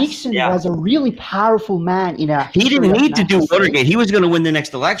 Nixon was a really powerful man in a. He didn't need to do Watergate. He was going to win the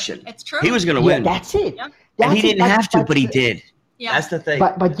next election. It's true. He was going to win. That's it. Yeah. And he didn't have to, but he did. Yeah. That's the thing.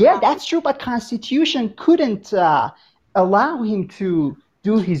 But that's true. But Constitution couldn't allow him to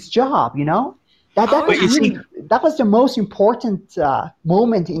do his job. That was the most important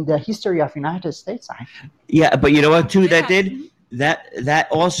moment in the history of United States. Yeah, but you know what? Too, that did that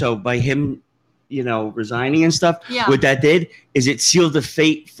also by him, resigning and stuff. Yeah. What that did is it sealed the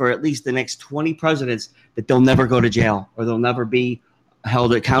fate for at least the next 20 presidents that they'll never go to jail or they'll never be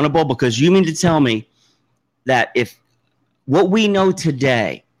held accountable. Because you mean to tell me that if what we know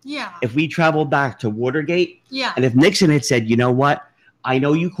today, if we travel back to Watergate, and if Nixon had said, you know what, I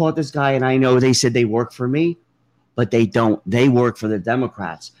know you caught this guy and I know they said they work for me, but they don't. They work for the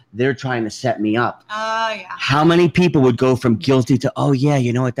Democrats. They're trying to set me up. How many people would go from guilty to, oh, yeah,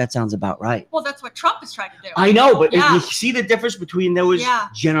 you know what, that sounds about right? Well, that's what Trump is trying to do. I know, but if you see the difference between those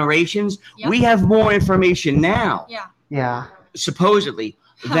generations, we have more information now. Yeah. Supposedly.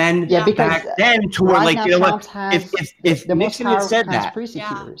 Than back then to where, like, you know what, if Nixon had said that,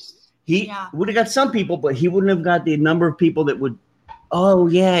 he would have got some people, but he wouldn't have got the number of people that would, oh,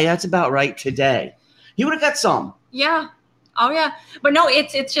 yeah, that's about right today. He would have got some. Yeah. Oh, yeah. But no,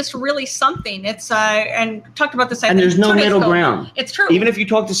 it's just really something. It's, and talked about this, and there's no middle ground. It's true. Even if you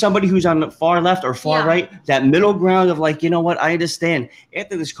talk to somebody who's on the far left or far right, that middle ground of like, you know what, I understand.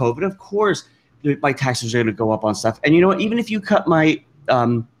 After this COVID, of course, my taxes are going to go up on stuff. And you know what, even if you cut my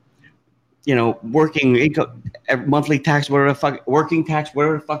working income, monthly tax, whatever the fuck, working tax,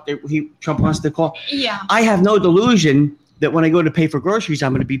 whatever the fuck Trump wants to call. Yeah. I have no delusion that when I go to pay for groceries,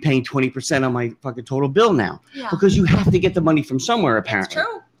 I'm going to be paying 20% on my fucking total bill now. Yeah. Because you have to get the money from somewhere, apparently. It's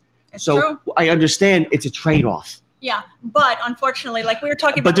true. It's true. I understand it's a trade-off. Yeah, but unfortunately, like we were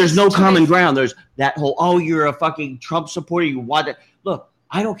talking about. But there's no common ground. There's that whole, oh, you're a fucking Trump supporter. You want to look.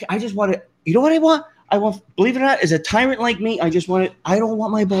 I don't care. I just want to. You know what I want? I want, believe it or not, as a tyrant like me, I don't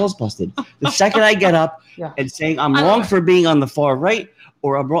want my balls busted. The second I get up and saying I'm wrong for being on the far right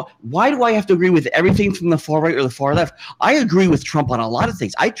or I'm wrong, why do I have to agree with everything from the far right or the far left? I agree with Trump on a lot of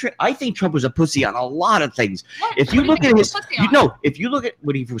things. I think Trump was a pussy on a lot of things. What? If you look at his, if you look at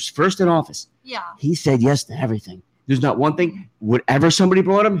when he was first in office, he said yes to everything. There's not one thing, whatever somebody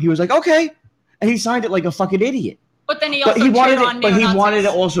brought him, he was like, okay. And he signed it like a fucking idiot. But then he also wanted it. But he wanted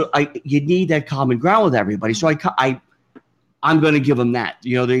it also. You need that common ground with everybody. So I'm going to give him that.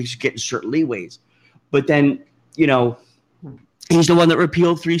 They're getting certain leeways. But then, he's the one that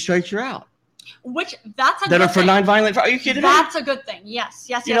repealed 3 strikes you're out. Which that's a that good are for thing. Nonviolent. Are you kidding me? That's a good thing. Yes.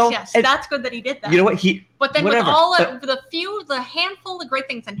 That's good that he did that. You know what? But then with all of the handful of great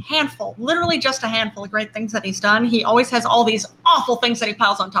things, literally just a handful of great things that he's done, he always has all these awful things that he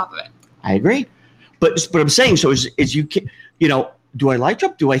piles on top of it. I agree. But I'm saying, so is you do I like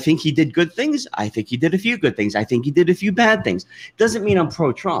Trump? Do I think he did good things? I think he did a few good things. I think he did a few bad things. Doesn't mean I'm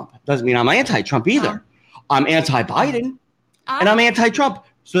pro-Trump. Doesn't mean I'm anti-Trump either. I'm anti-Biden and I'm anti-Trump.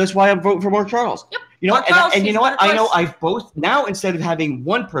 So that's why I'm voting for Mark Charles. Yep. You know what? And you know what? I know I've both now, instead of having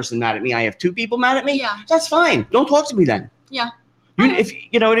one person mad at me, I have 2 people mad at me. Yeah. That's fine. Don't talk to me then. Yeah. If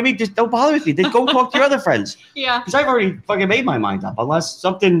you know what I mean, just don't bother with me. Then go talk to your other friends. Yeah. Because I've already fucking made my mind up. Unless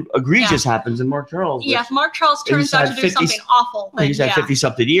something egregious happens in Mark Charles. Yeah, if Mark Charles turns out to do something awful, then he's had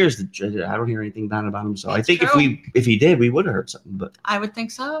 50-something years. I don't hear anything bad about him. So That's I think true. if he did, we would have heard something. But I would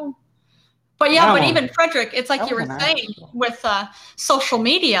think so. But but even Frederick, it's like you were saying with social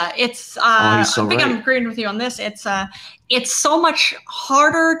media. It's I think I'm agreeing with you on this. It's so much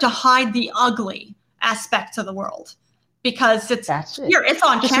harder to hide the ugly aspects of the world because it's here. It's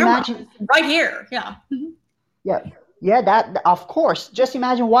on camera right here. Yeah. Mm-hmm. Yeah. That of course. Just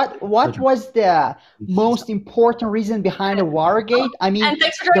imagine what was the most important reason behind the Watergate. I mean,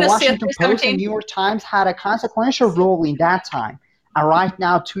 the Washington Post and New York Times had a consequential role in that time. And right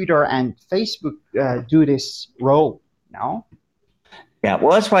now, Twitter and Facebook do this role, no? Yeah,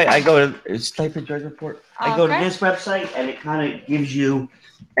 well, that's why I go to type in Drudge Report. I go to this website, and it kind of gives you.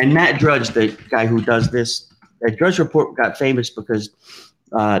 And Matt Drudge, the guy who does this, Drudge Report got famous because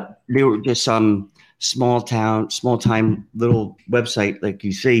they were just some small time little website like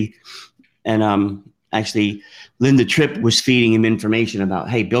you see, and actually Linda Tripp was feeding him information about,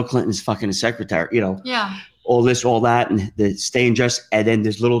 hey, Bill Clinton's fucking a secretary, Yeah. all this, all that, and the staying just. And then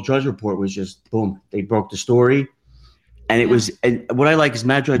this little Drudge Report was just boom. They broke the story, and it was. And what I like is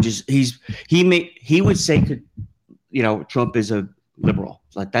Matt Drudge is he would say, Trump is a liberal.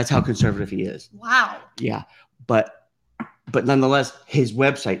 Like that's how conservative he is. Wow. Yeah, but nonetheless, his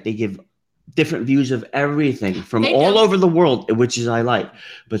website they give different views of everything from all over the world, which is I like.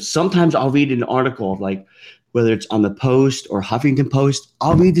 But sometimes I'll read an article of like whether it's on the Post or Huffington Post.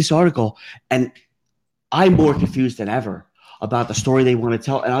 I'll read this article and I'm more confused than ever about the story they want to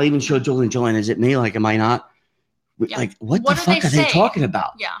tell. And I'll even show Julian, is it me? Like, am I not? Yeah. Like, what the fuck are they talking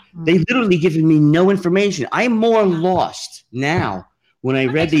about? Yeah. They literally given me no information. I'm more lost now when I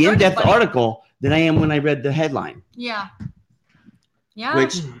read the in-depth article than I am when I read the headline. Yeah. Yeah.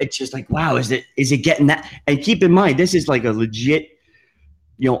 Which it's just like, wow, is it getting that? And keep in mind, this is like a legit,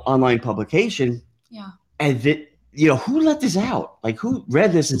 online publication. Yeah. And that, who let this out? Like, who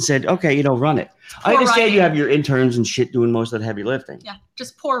read this and said, okay, run it? I understand you have your interns and shit doing most of the heavy lifting. Yeah,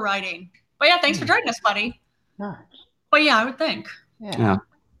 just poor writing. But yeah, thanks for joining us, buddy. Nice. But yeah, I would think. Yeah.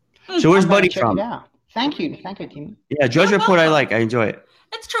 So where's Buddy from? Thank you, Tim. Yeah, Drudge Report I like. I enjoy it.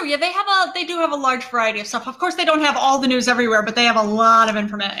 It's true. Yeah, they do have a large variety of stuff. Of course, they don't have all the news everywhere, but they have a lot of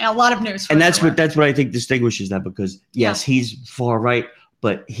information, a lot of news. And that's what I think distinguishes that because yes, he's far right,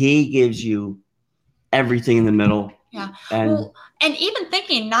 but he gives you everything in the middle. Yeah. And even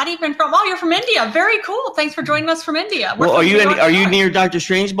thinking, not even from, you're from India. Very cool. Thanks for joining us from India. Are you near Dr.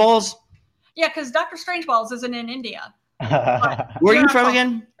 Strangeballs? Yeah, because Dr. Strangeballs isn't in India. Where are you from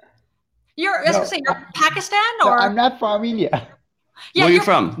again? You're Pakistan or? No, I'm not from India. Yeah, where are you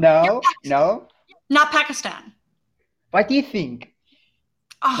from? No. Not Pakistan. What do you think?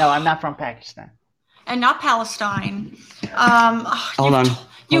 No, I'm not from Pakistan. And not Palestine. Hold on.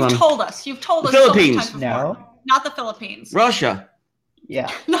 You've told us. The Philippines. So no. Not the Philippines. Russia. Yeah.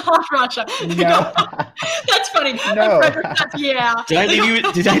 Not Russia. No. That's funny. No. Yeah. Did I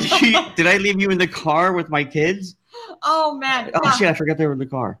leave you in the car with my kids? Oh man. Oh shit! I forgot they were in the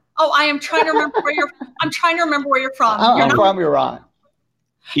car. Oh, I am trying to remember where you're. I'm trying to remember where you're from. I'm from Iran.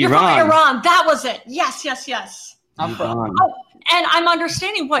 You're from Iran. That was it. Yes. I'm from. Oh, and I'm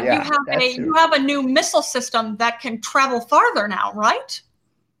understanding what you have a new missile system that can travel farther now, right?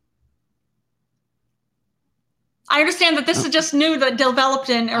 I understand that this is just new that developed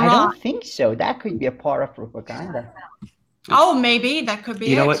in Iran. I don't think so. That could be a part of propaganda. Oh, maybe that could be.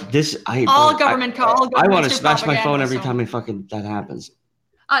 You know what? I want to smash my phone every time that happens.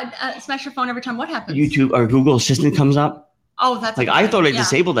 Smash your phone every time. What happens? YouTube or Google Assistant comes up. Oh, that's like I thought I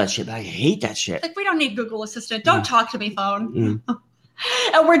disabled that shit. But I hate that shit. Like we don't need Google Assistant. Don't talk to me, phone.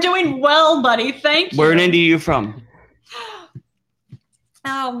 And we're doing well, buddy. Thank you. Where in India are you from?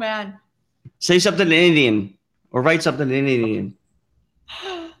 Oh man. Say something in Indian or write something in Indian.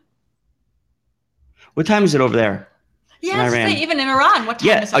 What time is it over there? Yes, even in Iran. What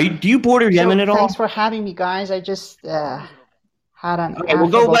time is it? Do you border Yemen at all? Thanks for having me, guys. I just had an. Okay, we'll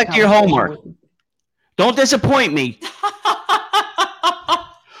go back to your homework. Don't disappoint me.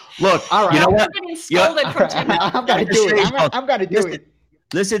 Look, all right. You know what? I'm gonna do it. I'm gonna do it.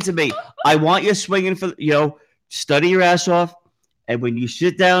 Listen to me. I want you swinging for study your ass off, and when you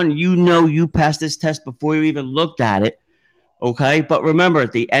sit down, you passed this test before you even looked at it. Okay, but remember,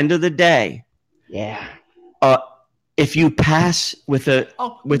 at the end of the day, if you pass with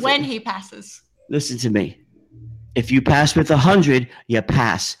he passes. Listen to me. If you pass with 100, you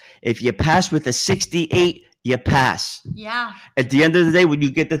pass. If you pass with a 68, you pass. Yeah. At the end of the day, when you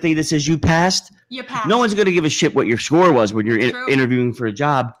get the thing that says you passed, you pass. No one's going to give a shit what your score was when you're interviewing for a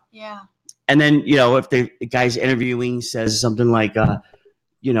job. Yeah. And then, if the guy's interviewing says something like,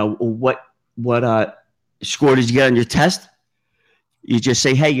 what score did you get on your test? You just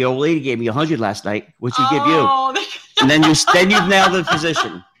say, hey, your old lady gave me 100 last night. What'd she give you? And then you've nailed the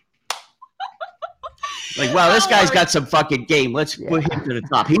position. Like, wow, this guy's got some fucking game. Let's put him to the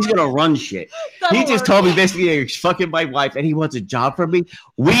top. He's going to run shit. He just told me basically he's fucking my wife and he wants a job from me.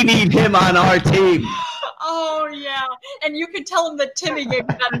 We need him on our team. Oh, yeah. And you can tell him that Timmy gave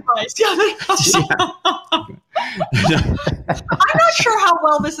me that advice. I'm not sure how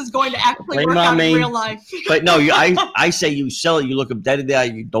well this is going to actually work out in real life. But no, I say you sell it. You look him dead in the eye.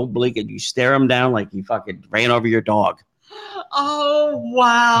 You don't blink and you stare him down like you fucking ran over your dog. Oh,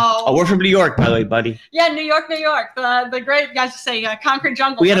 wow. Oh, we're from New York, by the way, buddy. Yeah, New York. The great guys say concrete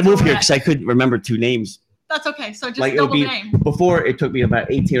jungle. We had to move here because I couldn't remember two names. That's okay. So just double the name. Before, it took me about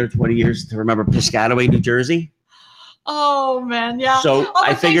 18 or 20 years to remember Piscataway, New Jersey. Oh, man. Yeah. So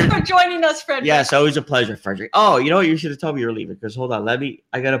I figured. Thanks for joining us, Frederick. Yes, always a pleasure, Frederick. Oh, you know what? You should have told me you were leaving because hold on.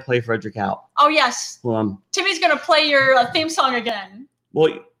 I got to play Frederick out. Oh, yes. Well, Timmy's going to play your theme song again.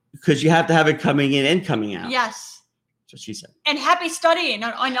 Well, Because you have to have it coming in and coming out. Yes. That's what she said. And happy studying.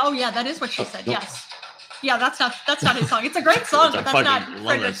 I know. Yeah, that is what she said. Yes. Yeah, that's not his song. It's a great song, but that's not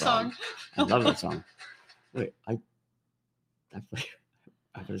Frederick's song. I love that song. Wait, I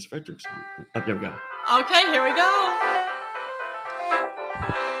it's Frederick's song. Oh, there we go. Okay, here we go.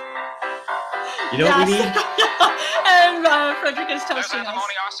 You know what we need? And Frederick is toasting us.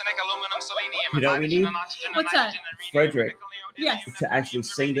 You know what we need? What's that? Frederick. Yes. To actually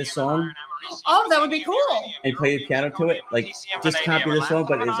sing this song. Oh, that would be cool. And play the piano to it. Like, just copy the song,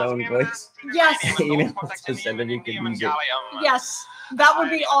 but his own voice. Yes. You know, and then you can use it. Yes. That would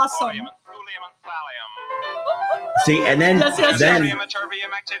be awesome. See, and then, yes.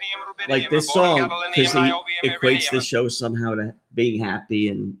 like this song, because he equates the show somehow to being happy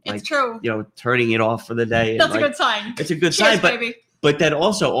and like, it's true. You know, turning it off for the day. That's and, a good sign. It's a good Cheers, sign, baby. but then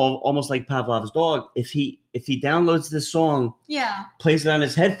also almost like Pavlov's dog, if he downloads this song, plays it on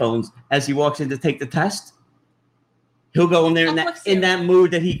his headphones as he walks in to take the test, he'll go in there in that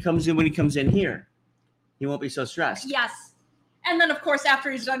mood that he comes in when he comes in here. He won't be so stressed. Yes. And then, of course, after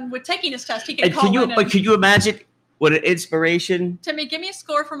he's done with taking his test, he can call in. But could you imagine what an inspiration? Timmy, give me a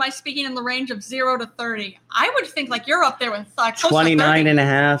score for my speaking in the range of 0 to 30. I would think like you're up there with close 29 and a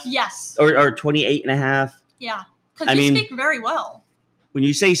half. Yes. Or 28 and a half. Yeah. Because you speak very well. When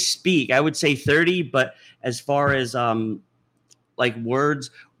you say speak, I would say 30. But as far as like words,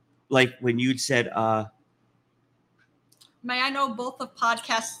 like when you said, may I know both of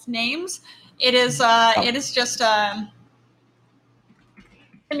podcast's names? It is just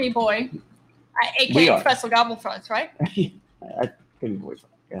Timmy Boy, aka Professor Gobblefront, right? Timmy Boy,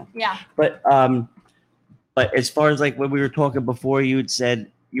 yeah. Yeah. But as far as like when we were talking before, you had said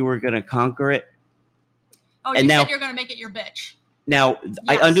you were going to conquer it. Oh, you said you're going to make it your bitch. Now, yes,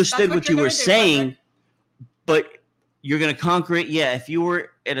 I understood what you were saying, but you're going to conquer it. Yeah, if you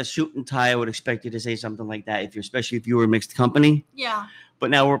were at a suit and tie, I would expect you to say something like that, especially if you were a mixed company. Yeah. But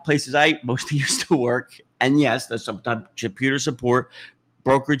now we're places I mostly used to work. And yes, there's sometimes computer support,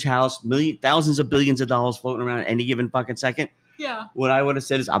 brokerage house, thousands of billions of dollars floating around at any given fucking second. Yeah. What I would have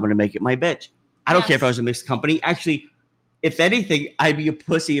said is, I'm going to make it my bitch. I don't care if I was a mixed company. Actually, if anything, I'd be a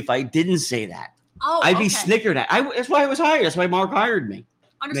pussy if I didn't say that. Oh, I'd be snickered at. That's why I was hired. That's why Mark hired me.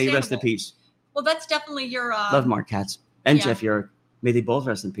 May he rest in peace. Well, that's definitely your... Love Mark Katz. And Jeff York. May they both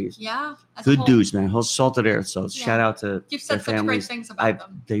rest in peace. Yeah. Good dudes, man. Whole salted earth. So shout out to You've said such great things about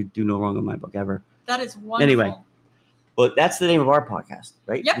them. They do no wrong in my book ever. That is wonderful. Anyway. But that's the name of our podcast,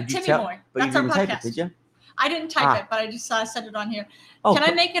 right? Yep, Timmy Boy. That's our podcast. Type it, did you? I didn't type it, but I just said it on here. Oh, can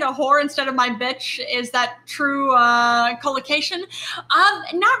I make it a whore instead of my bitch? Is that true collocation?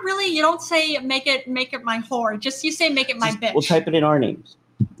 Not really. You don't say make it my whore. Just you say make it my bitch. We'll type it in our names.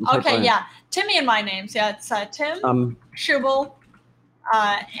 Okay, yeah. Timmy and my names. Yeah, it's Tim Schubel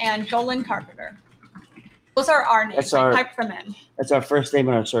and Jolyn Carpenter. Those are our names. I typed them in. That's our first name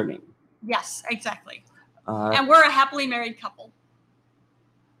and our surname. Yes, exactly. And we're a happily married couple.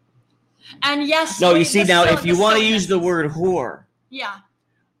 And yes. No, you see now, if you want to use the word whore. Yeah.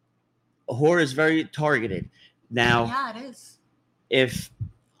 A whore is very targeted. Now. Yeah, it is. If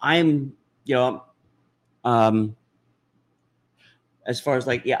I'm, as far as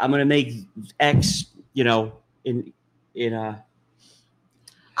like, I'm going to make X, in bye.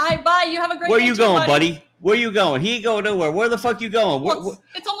 You have a great day. Where you going, buddy? Where you going? He ain't going nowhere. Where the fuck you going?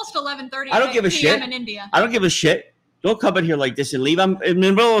 It's almost 11:30. I don't give a shit. In India. I don't give a shit. Don't come in here like this and leave. I'm in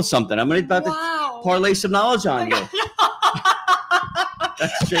the middle of something. I'm about to parlay some knowledge on you.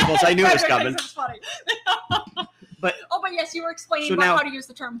 That's straight balls. I knew it was coming. Funny. But yes, you were explaining how to use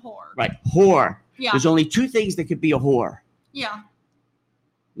the term whore. Right, whore. Yeah. There's only two things that could be a whore. Yeah.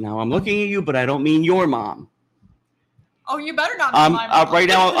 Now I'm looking at you, but I don't mean your mom. Oh, you better not be my mom. Right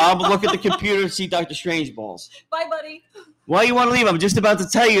now, I'll look at the computer and see Dr. Strangeballs. Bye, buddy. Why you want to leave? I'm just about to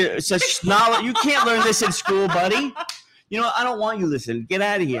tell you. Such knowledge. You can't learn this in school, buddy. I don't want you listening. Get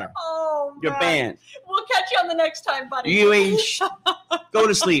out of here. Oh, You're banned. We'll catch you on the next time, buddy. You ain't. Go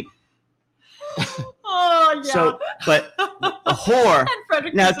to sleep. Oh, yeah. So, but a whore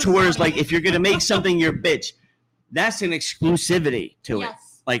now to where it's like, if you're going to make something your bitch, that's an exclusivity to it.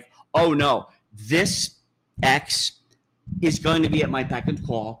 Like, oh no, this X is going to be at my beck and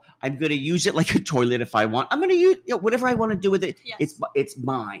call. I'm going to use it like a toilet if I want. I'm going to use whatever I want to do with it. Yes. It's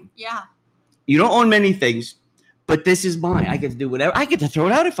mine. Yeah. You don't own many things, but this is mine. I get to do whatever. I get to throw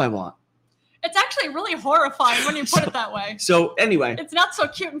it out if I want. It's actually really horrifying when you put it that way. So anyway, it's not so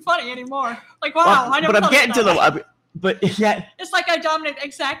cute and funny anymore. Like, wow, I never. But I'm getting to the. But yeah, it's like I dominate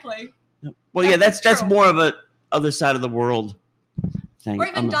exactly. Well, yeah, that's more of a other side of the world thing. Or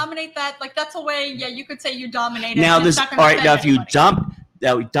even dominate that. Like that's a way. Yeah, you could say you dominate. Now this. All right. Now if you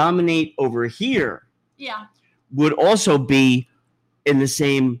that would dominate over here Yeah. would also be in the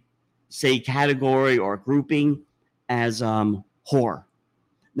same, say, category or grouping as whore.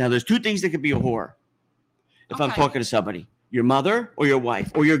 Now, there's two things that could be a whore. If I'm Okay. talking to somebody, your mother or your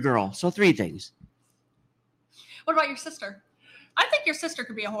wife or your girl. So 3 things. What about your sister? I think your sister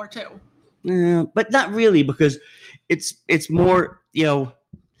could be a whore too. But not really, because it's more,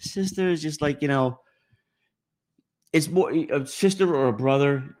 sister is just like, it's more a sister or a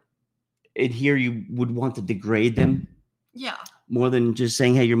brother. In here, you would want to degrade them Yeah. more than just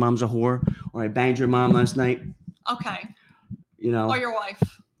saying, hey, your mom's a whore, or I banged your mom last night, Okay. or Or your wife.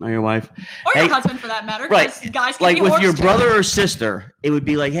 your wife. Or your Hey, husband, for that matter. right. 'Cause guys can Like be with whores your too. brother or sister, it would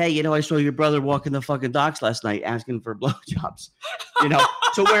be like, hey, I saw your brother walking the fucking docks last night asking for blowjobs.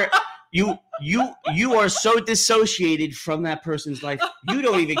 So where you are so dissociated from that person's life, you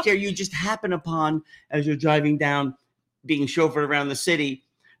don't even care. You just happen upon, as you're driving down, being chauffeured around the city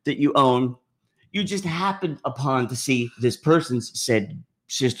that you own, you just happen upon to see this person's said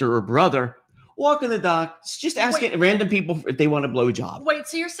sister or brother walking the dock, just asking random people if they want a blowjob. Wait,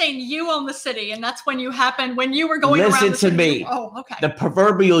 so you're saying you own the city, and that's when you were going around Listen the to city. me. Oh, okay. The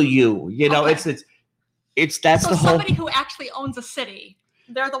proverbial you, Okay. it's that's So the whole, somebody who actually owns a city,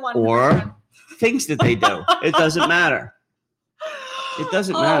 they're the one. or things that they do. It doesn't matter. It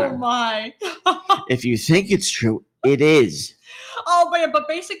doesn't matter. Oh my. If you think it's true, it is. Oh, but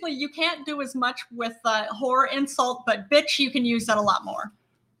basically, you can't do as much with whore insult, but bitch, you can use that a lot more.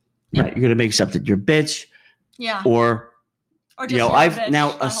 Right, you're gonna make something your bitch, Yeah. or Just you're a I've bitch, now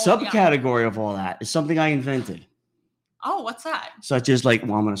a the whole- yeah. subcategory of all that is something I invented, Oh, what's that? such as like,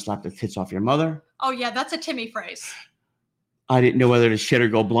 well, I'm gonna slap the tits off your mother. Oh, yeah, that's a Timmy phrase. I didn't know whether to shit or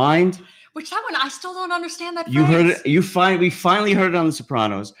go blind. Which that one, I still don't understand that You phrase. heard it. We finally heard it on The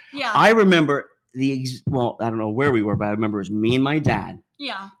Sopranos. Yeah. I remember I don't know where we were, but I remember it was me and my dad,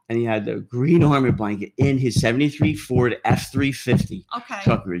 Yeah. and he had the green army blanket in his 73 Ford F-350 Okay.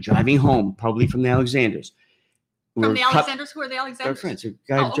 truck. We were driving home, probably from the Alexanders. From the Alexanders? Who are the Our Alexanders? friends. A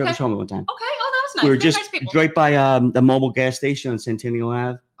guy Oh, drove us okay. home at one time. Okay. Oh, that was nice. We were They're just nice people. right by the mobile gas station on Centennial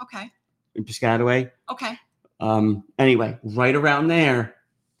Ave Okay. in Piscataway. Okay. Anyway, right around there,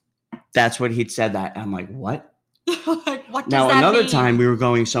 that's what he'd said that. And I'm like, what? Like, what does Now, that another mean? time we were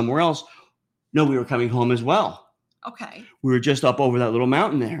going somewhere else. No, we were coming home as well. Okay. We were just up over that little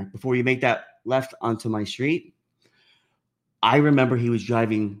mountain there before you make that left onto my street. I remember he was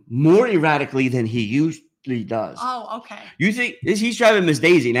driving more erratically than he usually does. Oh, okay. You think he's driving Miss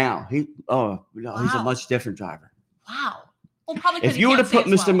Daisy now? He's a Wow. much different driver. Wow. Well, probably 'cause If he you were to can't see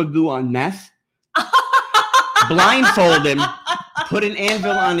put as Mr. well. Magoo on meth, blindfold him, put an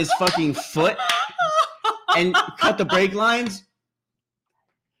anvil on his fucking foot, and cut the brake lines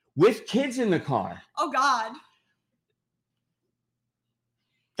with kids in the car, Oh, God.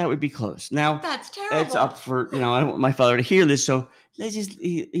 that would be close. Now, That's terrible. it's up for, I don't want my father to hear this, so let's just,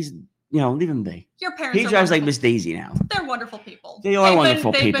 he's, leave him be. Your parents He are drives like wonderful. Miss Daisy now. They're wonderful people. They are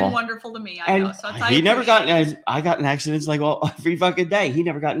wonderful They've people. been wonderful to me, I And know. So it's, he never got, I got in accidents like every fucking day. He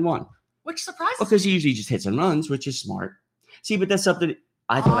never got in one. Which surprises Because he usually just hits and runs, which is smart. See, but that's something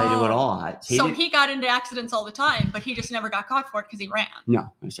I thought I knew it all. So he got into accidents all the time, but he just never got caught for it because he ran.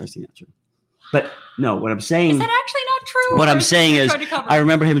 No, I started seeing that true. But no, what I'm saying, Is that actually not true? what Or I'm is saying he is, trying to cover I it?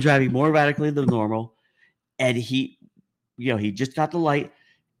 remember him driving more radically than normal, and he just got the light,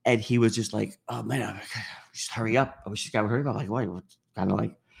 and he was just like, "Oh man, just hurry up! I wish this guy would hurry up." I'm like, "Why?" Kind of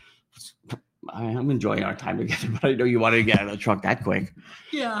like, I'm enjoying our time together, but I know you wanted to get out of the truck that quick.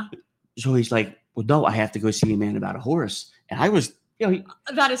 Yeah. So he's like, "Well, no, I have to go see a man about a horse," and I was,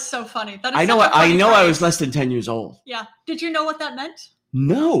 That is so funny. That is I know, such a funny I phrase. was less than 10 years old. Yeah. Did you know what that meant?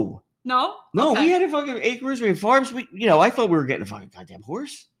 No. No? No, Okay. we had a fucking acres, we had farms. I thought we were getting a fucking goddamn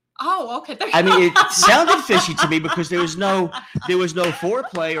horse. Oh, okay. I mean, it sounded fishy to me because there was no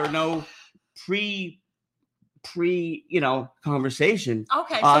foreplay or no pre conversation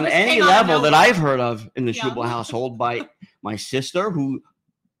Okay. So on this any came out of level that nowhere. I've heard of in the Yeah. Schubel household by my sister, who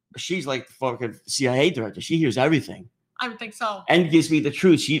she's like the fucking CIA director. She hears everything I would think so. and gives me the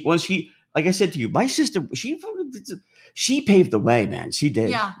truth. Like I said to you, my sister, she paved the way, man. She did.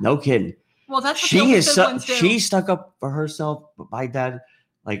 Yeah. No kidding. Well, that's what She the older is siblings do. she stuck up for herself, but my dad,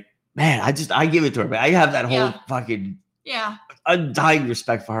 like, man, I give it to her, man. I have that whole Yeah. fucking Yeah. undying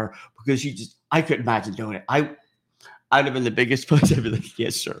respect for her because I couldn't imagine doing it. I'd have been the biggest puss. I'd be like,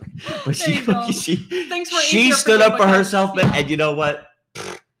 yes, sir. But There you go. she Things were she easier stood you up for because- herself, man. yeah. And you know what?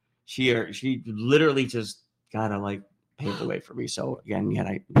 She literally just gotta like pave the way for me. So again,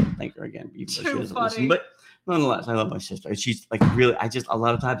 I thank her again, even though she Too doesn't funny. listen. But nonetheless, I love my sister. And she's like really, a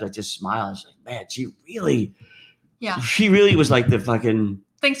lot of times I just smile. And she's like, man, she really Yeah. She really was like the fucking.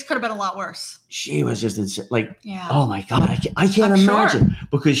 Things could have been a lot worse. She was just insane. Like, yeah. Oh my God, I can't imagine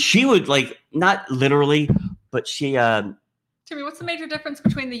because she would like not literally, but she. Timmy, what's the major difference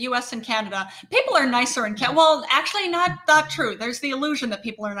between the U.S. and Canada? People are nicer in Canada. Well, actually, not true. There's the illusion that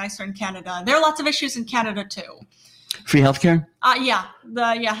people are nicer in Canada. There are lots of issues in Canada too. Free healthcare? Yeah.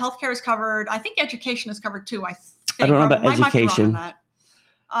 Healthcare is covered. I think education is covered too. I don't know about education.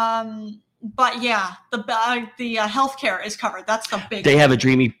 But yeah, the healthcare is covered. That's the big. They have a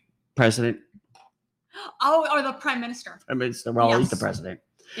dreamy president. Oh, or the prime minister. He's the president.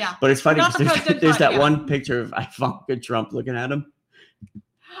 Yeah. But it's funny because there's that one picture of Ivanka Trump looking at him.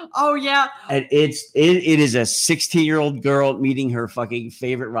 Oh yeah. And it is a 16-year-old girl meeting her fucking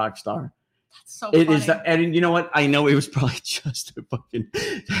favorite rock star. That's so funny. It is, and you know what? I know it was probably just a fucking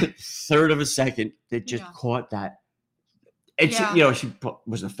third of a second that just caught that. It's she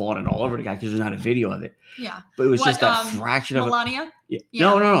wasn't falling all over the guy because there's not a video of it. Yeah. But it was just that fraction of Melania? Yeah.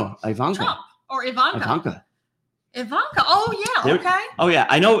 No, Ivanka. Trump or Ivanka. Ivanka. Oh yeah. Okay. Oh yeah.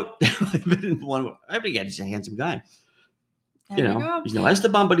 I know. I think he's a handsome guy. He's no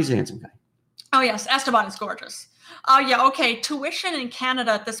Esteban, but he's a handsome guy. Oh yes, Esteban is gorgeous. Oh yeah. Okay. Tuition in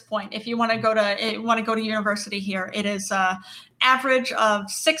Canada at this point, if you want to go to university here, it is average of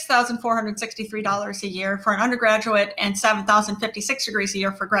 $6,463 a year for an undergraduate and $7,056 a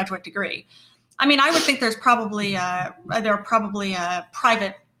year for a graduate degree. I mean, I would think there are probably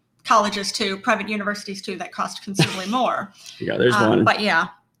private colleges too, private universities too, that cost considerably more. Yeah, there's one. But yeah.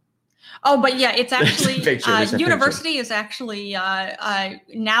 Oh, but yeah, it's actually university is actually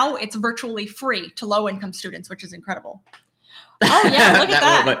now it's virtually free to low-income students, which is incredible. Oh yeah, look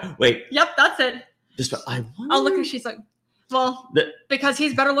at that. Wait. Yep, that's it. Oh, look, she's like, well, because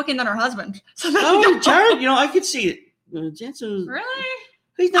he's better looking than her husband. So Jared, I could see it. Jansen, really?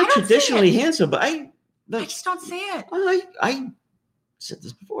 He's not traditionally handsome, but I just don't see it. I said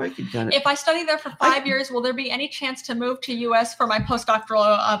this before. I could kind of. If I study there for 5 years, will there be any chance to move to U.S. for my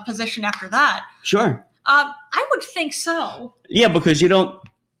postdoctoral position after that? Sure. I would think so. Yeah, because you don't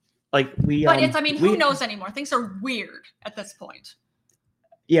like we. But who knows anymore? Things are weird at this point.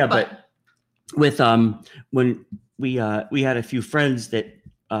 Yeah, but with when we had a few friends that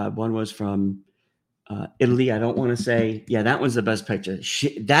one was from Italy. I don't want to say. Yeah, that was the best picture.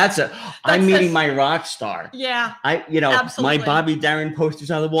 I'm meeting my rock star. Yeah. Absolutely. My Bobby Darin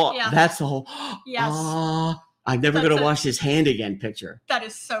posters on the wall. Yeah. That's the whole. Yes. I'm never going to wash his hand again picture. That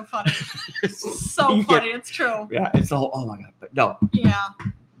is so funny. So funny. It's true. Yeah, it's the whole. Oh my God! But no. Yeah.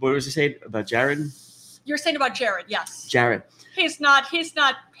 What was you saying about Jared? You're saying about Jared, yes. Jared. He's not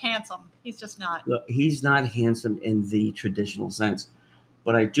handsome. He's just not. Look, he's not handsome in the traditional sense.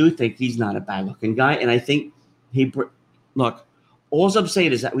 But I do think he's not a bad-looking guy. And I think look, all I'm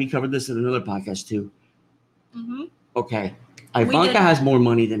saying is that we covered this in another podcast too. Mm-hmm. Okay. Ivanka has more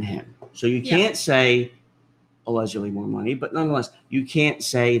money than him. So you can't say allegedly more money, but nonetheless, you can't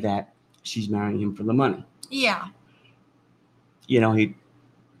say that she's marrying him for the money. Yeah.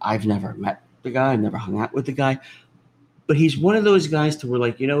 I've never met the guy. I've never hung out with the guy. But he's one of those guys to where,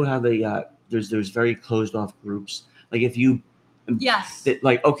 like, how there's very closed off groups. Like if you yes.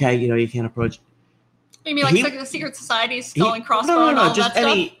 Like, okay, you can't approach. You mean like the secret societies, going crossbow, no, just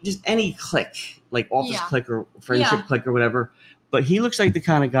any clique, like office clique or friendship clique or whatever. But he looks like the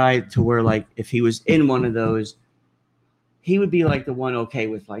kind of guy to where, like, if he was in one of those, he would be like the one okay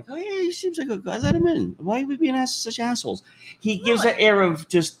with, like, oh yeah, he seems like a guy. Let him in. Why are we being such assholes? He gives that air of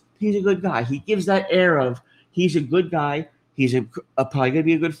just he's a good guy. He gives that air of he's a good guy. He's probably gonna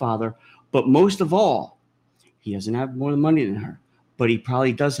be a good father. But most of all, he doesn't have more money than her, but he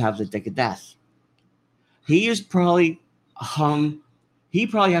probably does have the dick of death. He is probably he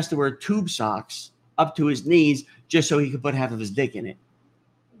probably has to wear tube socks up to his knees just so he could put half of his dick in it.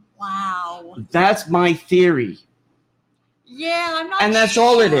 Wow. That's my theory. Yeah, I'm not And that's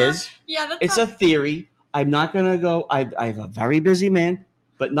all it is. Yeah, it's a theory. I'm not going to go. I have a very busy man,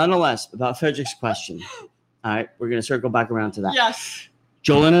 but nonetheless, about Frederick's question. All right, we're going to circle back around to that. Yes.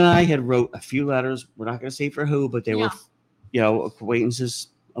 Jolene and I had wrote a few letters. We're not going to say for who, but they were, acquaintances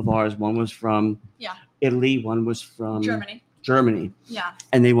of ours. One was from Italy. One was from Germany. Yeah.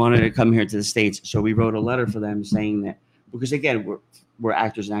 And they wanted to come here to the States. So we wrote a letter for them saying that, because again, we're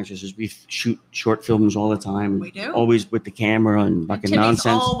actors and actresses. We shoot short films all the time. We do. Always with the camera and fucking Timmy's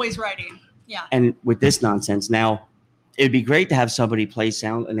nonsense. Always writing. Yeah. And with this nonsense, now it'd be great to have somebody play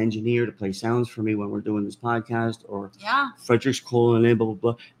sound, an engineer to play sounds for me when we're doing this podcast, or Frederick's calling in, blah,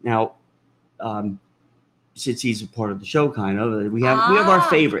 blah, blah. Now, since he's a part of the show, kind of, we have our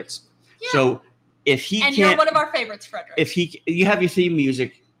favorites. Yeah. So if he you're one of our favorites, Frederick. You have your theme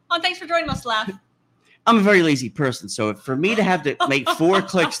music. Oh, thanks for joining us, Laugh. I'm a very lazy person. So for me to have to make 4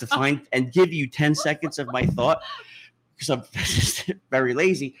 clicks to find and give you 10 seconds of my thought, because I'm just very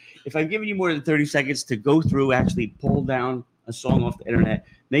lazy. If I'm giving you more than 30 seconds to go through, actually pull down a song off the internet,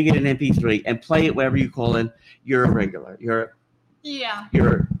 make it an MP3, and play it wherever you call in, you're a regular. You're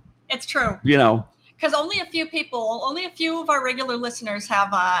It's true. You know. Because only a few of our regular listeners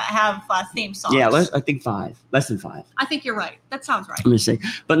have theme songs. Yeah, I think 5, less than 5. I think you're right. That sounds right. I'm gonna say,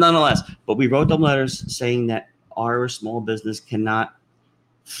 but nonetheless, we wrote them letters saying that our small business cannot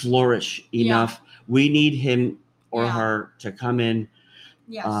flourish enough. Yeah. We need him or her to come in.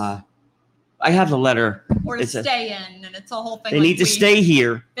 Yes. I have the letter. Or to stay in, and it's a whole thing. They need to stay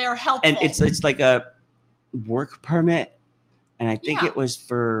here. They're helpful, and it's like a work permit. And I think it was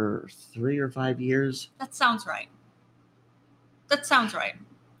for 3 or 5 years. That sounds right.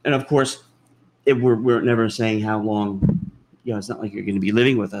 And of course, we're never saying how long. It's not like you're going to be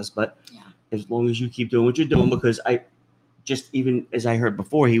living with us, but as long as you keep doing what you're doing, because even as I heard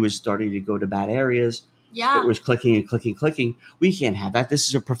before, he was starting to go to bad areas. Yeah. It was clicking and clicking, clicking. We can't have that. This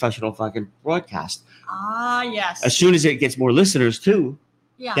is a professional fucking broadcast. Yes. As soon as it gets more listeners too,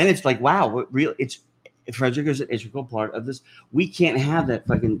 then it's like, wow, Frederick is an integral part of this. We can't have that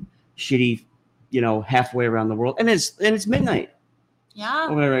fucking shitty, halfway around the world. And it's midnight. Yeah.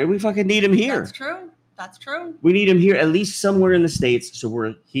 Whatever. We fucking need him here. That's true. We need him here, at least somewhere in the States,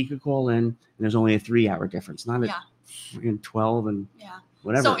 so he could call in, and there's only a 3-hour difference, not a freaking 12 and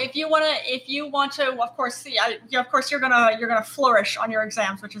whatever. So if you want to, of course, you're gonna flourish on your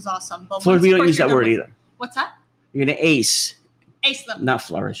exams, which is awesome. But flourish, we don't use that word either. What's that? You're gonna ace them, not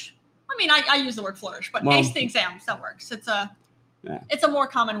flourish. I mean, I use the word flourish, but ace the exams, that works. It's a more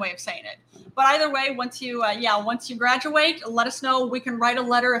common way of saying it. But either way, once you graduate, let us know. We can write a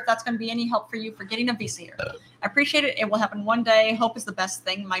letter if that's going to be any help for you for getting a visa here. I appreciate it. It will happen one day. Hope is the best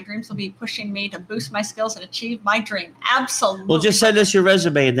thing. My dreams will be pushing me to boost my skills and achieve my dream. Absolutely. Well, just send us your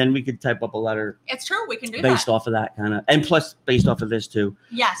resume, and then we could type up a letter. It's true. We can do based off of that kind of, and plus based off of this too.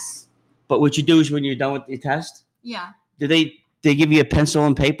 Yes. But what you do is when you're done with the test. Yeah. Do they give you a pencil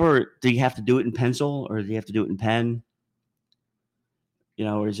and paper, or do you have to do it in pencil, or do you have to do it in pen?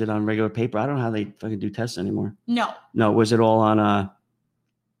 Or is it on regular paper? I don't know how they fucking do tests anymore. No. Was it all on a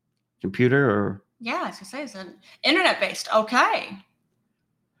computer or? Yeah, I was gonna say it's an internet-based. Okay.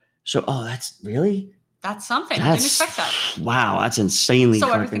 So, that's really? That's something. I didn't expect that. Wow, that's insanely.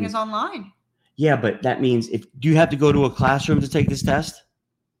 So everything is online. Yeah, but that means do you have to go to a classroom to take this test?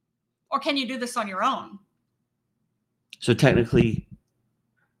 Or can you do this on your own? So technically,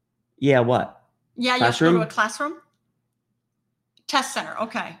 what? Yeah, you have to go to a classroom. Test center,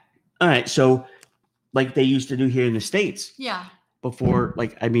 okay. All right, so like they used to do here in the States. Yeah. Before,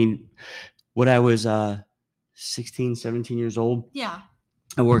 when I was 16, 17 years old. Yeah.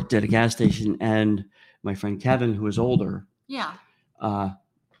 I worked at a gas station, and my friend Kevin, who was older. Yeah.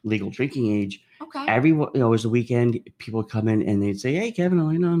 Legal drinking age. Okay. Everyone, it was the weekend, people would come in and they'd say, "Hey, Kevin." I'm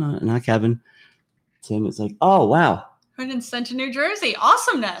like, "No, not Kevin." Tim, it's like, "Oh, wow. Sent to New Jersey.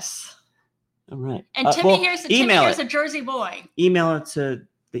 Awesomeness." All right. And Timmy here's a Jersey boy. Email it to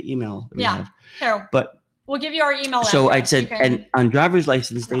the email. Here. But we'll give you our email. So I said, and on driver's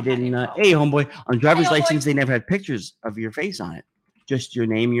license, they didn't. Hey, homeboy. On driver's license, they never had pictures of your face on it. Just your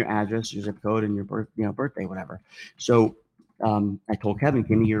name, your address, your zip code, and your birthday, whatever. So I told Kevin,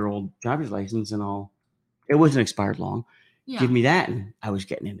 "Give me your old driver's license, and it wasn't expired long. Yeah. Give me that." And I was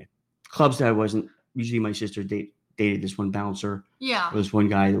getting into clubs that I wasn't. Usually, my sister dated this one bouncer. Yeah. Or this one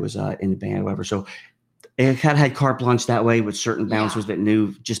guy that was in the band or whatever. So it kind of had carte blanche that way with certain bouncers that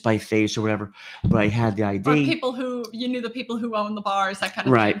knew just by face or whatever. But I had the ID. Or people who you knew the people who own the bars, that kind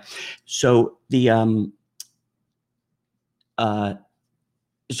of thing. Right. So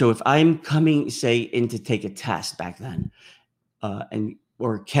so if I'm coming, say, in to take a test back then,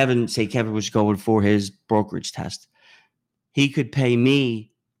 or Kevin was going for his brokerage test, he could pay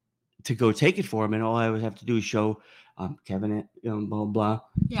me to go take it for him, and all I would have to do is show Kevin, blah blah,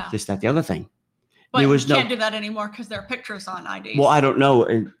 this, that, the other thing. But you can't do that anymore because there are pictures on IDs. Well, I don't know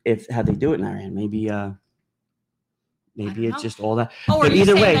if how they do it now, and maybe it's just all that. Oh, but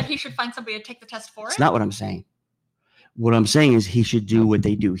either way, that he should find somebody to take the test for it. It's not what I'm saying. What I'm saying is he should do what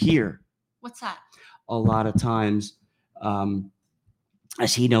they do here. What's that? A lot of times,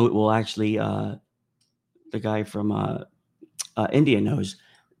 as he know, it will actually the guy from India knows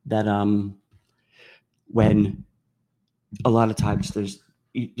that when a lot of times there's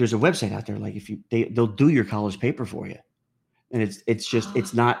a website out there, like they'll do your college paper for you, and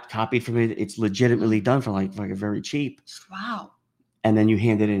it's not copied from it. It's legitimately done for like a very cheap. Wow. And then you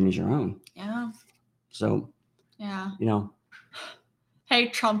hand it in as your own. Yeah. So. Yeah. You know. Hey,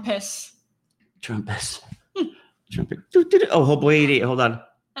 Trumpus. Trumpus. Trumpet. Oh, Homeboy 88. Hold on.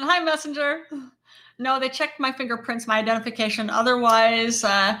 And hi, Messenger. No, they checked my fingerprints, my identification. Otherwise,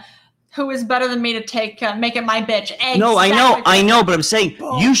 who is better than me to make it my bitch? Exactly. No, I know, but I'm saying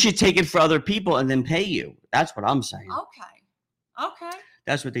you should take it for other people and then pay you. That's what I'm saying. Okay.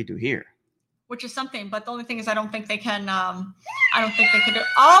 That's what they do here. Which is something, but the only thing is I don't think they can. I don't think they can do.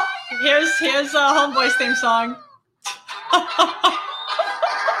 Oh, here's Homeboy's theme song.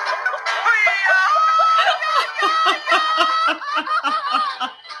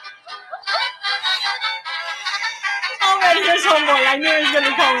 Here's Homeboy. I knew he was going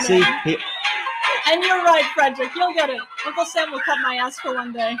to call in. And you're right, Frederick. You'll get it. Uncle Sam will cut my ass for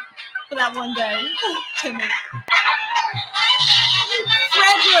that one day. Timmy.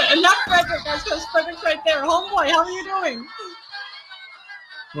 Frederick. Not Frederick. That's because Frederick's right there. Homeboy, how are you doing?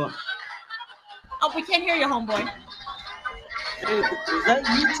 What? Oh, we can't hear you, Homeboy. Hey, is that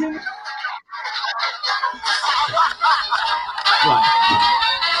you, Timmy?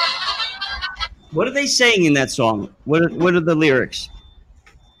 What are they saying in that song? What are the lyrics?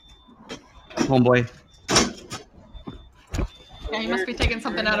 Homeboy. Yeah, he must be taking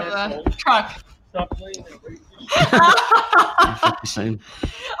something out of the truck. Stop playing it.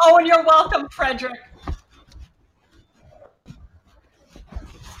 Oh, and you're welcome, Frederick.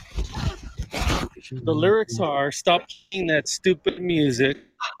 The lyrics are, stop playing that stupid music.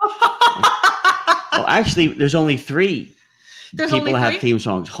 Well, actually, there's only three people that have theme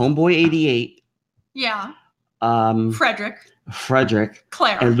songs. Homeboy 88. Yeah. Frederick.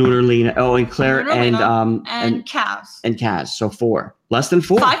 Claire. And Lunar Lena. Oh, and Claire and Kaz. And Kaz. So 4. Less than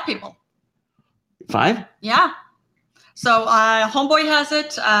 4. 5 people. 5? Yeah. So Homeboy has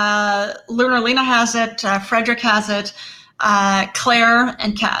it. Lunar Lena has it. Frederick has it. Claire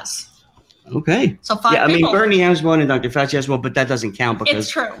and Kaz. Okay. So 5 people. Yeah, I mean, Bernie has one and Dr. Fauci has one, but that doesn't count because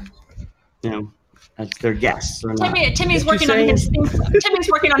it's true. You know, that's their guests. Timmy's working on his theme. Timmy's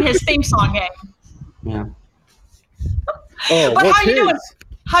working on his theme song game. Yeah. Oh, but how you doing?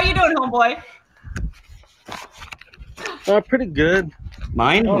 How you doing, Homeboy? Pretty good.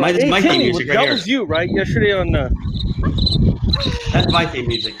 Mine? My theme music right that here. Was you, right? Yesterday on That's my theme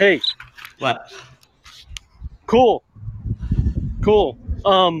music. Hey. What? Cool.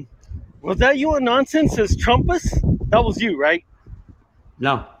 Was that you on Nonsense as Trumpus? That was you, right?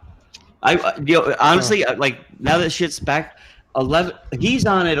 No. Honestly, like, now that shit's back, 11. He's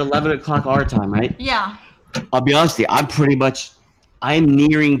on at 11 o'clock our time, right? Yeah. I'll be honest with you. I'm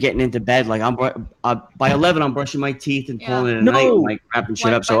nearing getting into bed. Like by 11, I'm brushing my teeth and pulling in at night, like wrapping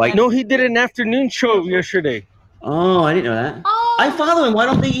shit up. So no, he did an afternoon show yesterday. Oh, I didn't know that. Oh. I follow him. Why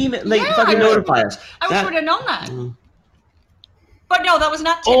don't they fucking notify us? I wish we would have known that. But no, that was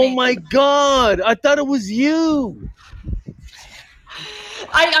not Timmy. Oh my God! I thought it was you.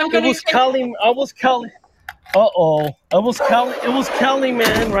 It was Kelly. I was Kelly. It was Kelly,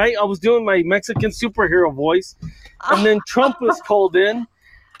 man, right? I was doing my Mexican superhero voice. And then Trump was called in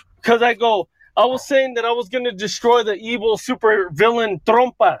because I was saying that I was going to destroy the evil super villain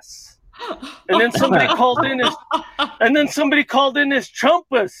Trompas. And then somebody called in as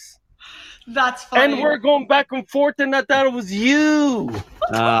Trumpus. That's funny. And we're going back and forth, and I thought it was you.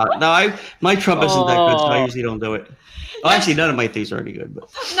 No, my Trump isn't that good, so I usually don't do it. Well, actually, none of my things are any good. But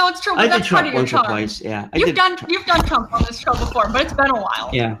no, it's true. I did Trump once or twice. Yeah, you've done Trump on this show before, but it's been a while.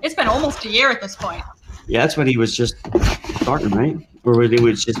 Yeah, it's been almost a year at this point. Yeah, that's when he was just starting, right? Or when he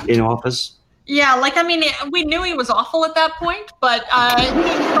was just in office. Yeah, we knew he was awful at that point, but he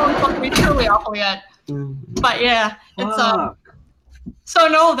didn't show himself to be truly awful yet. But yeah, it's So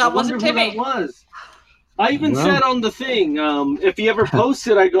no, that wasn't Timmy. That was. I even said on the thing, if he ever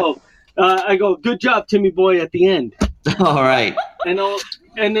posted, I go, good job, Timmy boy, at the end. All right. And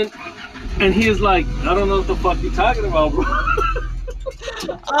he was like, I don't know what the fuck you're talking about, bro.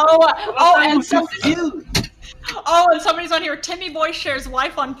 And somebody's on here. Timmy Boy shares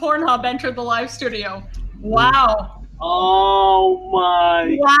wife on Pornhub entered the live studio. Wow. Oh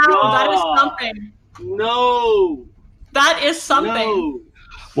my God. That is something. No. That is something.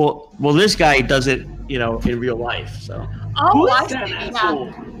 No. Well, this guy does it, in real life. So. Oh, I see.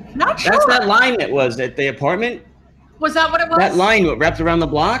 Not sure. That's that line that was at the apartment. Was that what it was? That line wrapped around the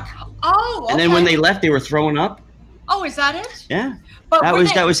block. Oh. Okay. And then when they left, they were throwing up. Oh, is that it? Yeah. But that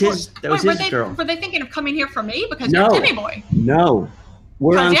was his girl. Were they thinking of coming here for me because you're Timmy Boy? No.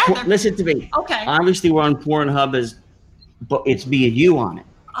 We're on. Listen to me. Okay. Obviously, we're on Pornhub, but it's me and you on it.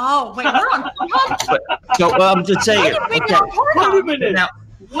 Oh wait, we're on Pornhub. So I'm just saying. Wait a minute.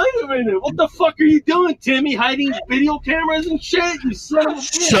 Wait a minute. What the fuck are you doing, Timmy? Hiding video cameras and shit? You son of a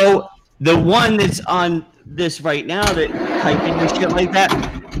bitch. So the one that's on this right now that typing and shit like that,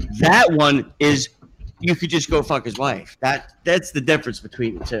 That one is you could just go fuck his wife. That's the difference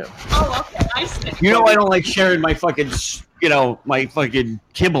between the two. Oh, okay. I see. You know I don't like sharing my fucking, my fucking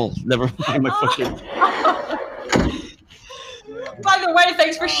kibble. Never mind my fucking. By the way,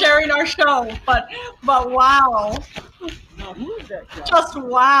 thanks for sharing our show. But wow. Now, who is that guy? Just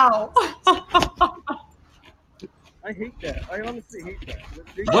wow. I hate that. I honestly hate that.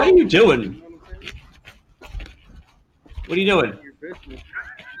 What are you doing? What are you doing? Your business.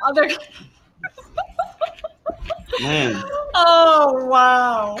 Other. Man. Oh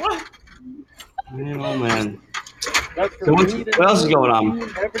wow. Man, oh man. That's for So what me to else is know, going on?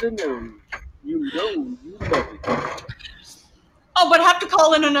 You never to know. You love it. Oh, but have to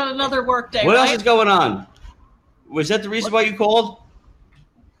call in another work day. What right? else is going on? Was that the reason why you called?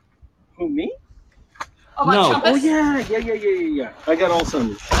 Who, me? Oh, about No. Trumpus? Oh, yeah. I got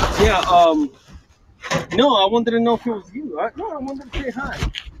Alzheimer's. Yeah, no, I wanted to know if it was you. I wanted to say hi.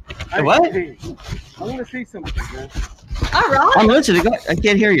 What? Hey, I want to say something, man. All right. I'm listening. I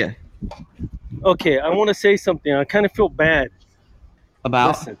can't hear you. Okay, I want to say something. I kind of feel bad.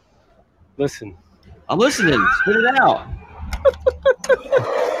 About? Listen. I'm listening. Spit it out.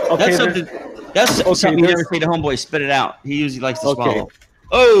 Okay, That's something. That's something you there's- never say to homeboy. Spit it out. He usually likes to Okay. swallow.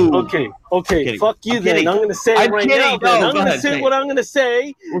 Oh. Okay. Kidding. Fuck you I'm then. kidding. I'm gonna say it I'm right kidding. now. No, Then. I'm go gonna ahead, say say what it. I'm gonna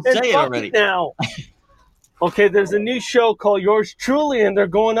say. Well, and say it fuck already. now. Okay, there's a new show called Yours Truly, and they're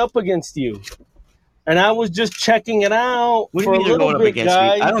going up against you. And I was just checking it out What do for you a mean they're little going up bit, against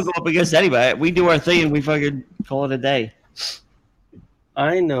guys. me? I don't go up against anybody. We do our thing and we fucking call it a day.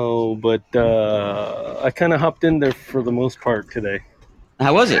 I know, but I kind of hopped in there for the most part today.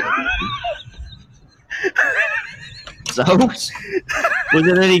 How was it? So, was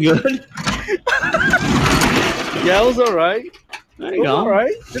it any good? Yeah, it was all right. There It you was go. all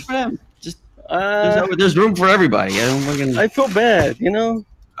right. Good for them. Just Uh, there's room for everybody. I don't fucking. I feel bad, you know.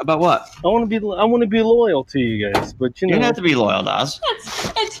 About what? I want to be loyal to you guys, but you You don't know. have to be loyal to us.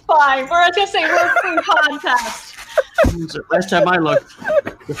 It's fine. We're just saying we're a free contest. Last time I looked,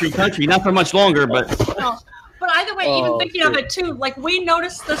 the free country, not for much longer, but No. But either way, even Oh, thinking of shit. it too, like we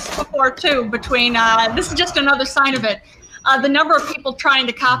noticed this before too. Between this is just another sign of it. The number of people trying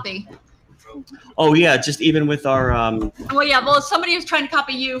to copy. oh yeah, just even with our Well, yeah. Well, somebody was trying to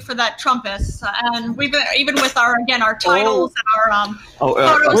copy you for that Trumpus, and we've been, even with our titles and our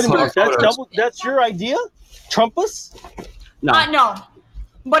photos. Wait a minute, photos. that's your idea, Trumpus? No. No.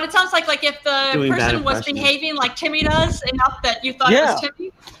 But it sounds like if the Doing bad person was impressions. behaving like Timmy does enough that you thought Yeah. it was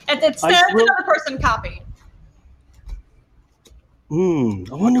Timmy, it's I that's really- another person copy.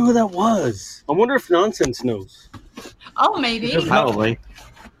 I wonder who that was. I wonder if Nonsense knows. Oh, maybe. Probably.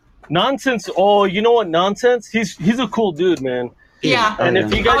 Nonsense. Oh, you know what? Nonsense. He's a cool dude, man. Yeah. And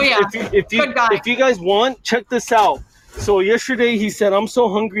if you guys, Oh, yeah. Good guy. if you guys want, check this out. So yesterday he said, "I'm so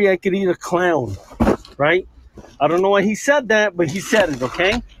hungry I could eat a clown." Right? I don't know why he said that, but he said it.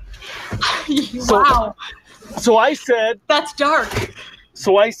 Okay. Wow, So I said, that's dark.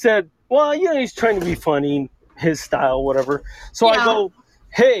 well, you know, he's trying to be funny, his style, whatever. So I Yeah. go,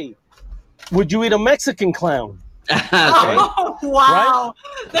 "Hey, would you eat a Mexican clown?" Oh, wow.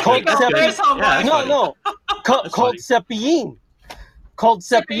 There Called you go. Seppi. There's homework. Yeah. That's No. Called funny. Cepillín. Called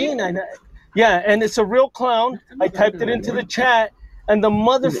Cepillín. Yeah, and it's a real clown. I typed it into the chat, and the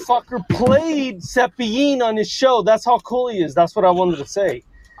motherfucker played Cepillín on his show. That's how cool he is. That's what I wanted to say.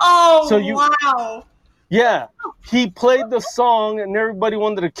 Oh, So you- wow. Yeah, he played the song, and everybody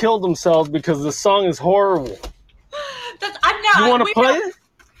wanted to kill themselves because the song is horrible. I've never, You want to play it?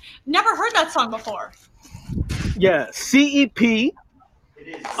 Never heard that song before. Yeah, CEPILLIN.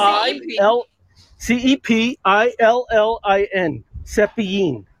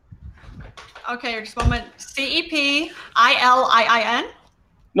 Cepillín. Okay, just a moment. CEPILLIN.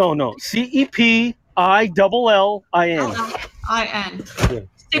 No. CEPILLIN. IN.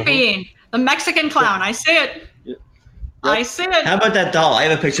 Cepillín, the Mexican clown. I see it. Yep. I see it. How about that doll? I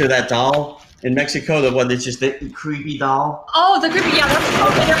have a picture of that doll in Mexico, the one that's just the creepy doll. Oh, the creepy. Yeah, that's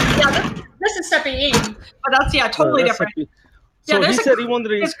totally different. Yeah, this is Cepillín, but that's totally That's different. So there's he said he wanted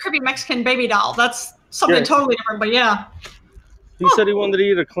to eat. This creepy Mexican baby doll. That's something Yeah. totally different. But yeah. He said he wanted to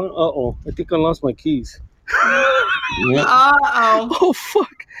eat a clown. Uh-oh. I think I lost my keys. Yeah. Oh. Oh,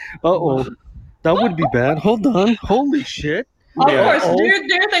 fuck. Uh-oh. That would be bad. Hold on. Holy shit. Of Yeah. course, Oh. do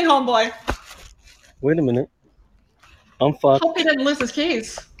your thing, homeboy. Wait a minute. I'm fucked. Hope he didn't lose his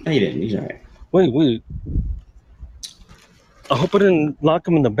keys. No, you didn't. He's all right. Wait. I hope I didn't lock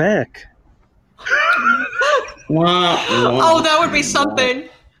him in the back. Oh, that would be something.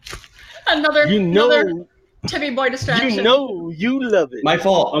 Another Timmy boy distraction. You know you love it. My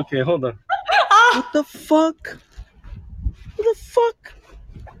fault. Okay, hold on. Ah, What the fuck? What the fuck?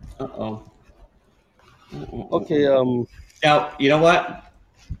 Uh-oh. Okay, Now, you know what?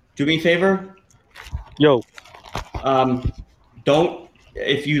 Do me a favor. yo. Don't,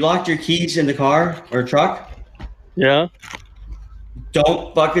 if you locked your keys in the car or truck, Yeah?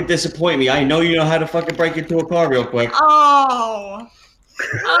 don't fucking disappoint me. I know you know how to fucking break into a car real quick. Oh,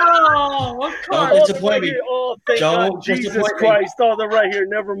 of Don't course. disappoint me. Oh, thank Don't God, Jesus disappoint me. Christ. Oh, they're right here.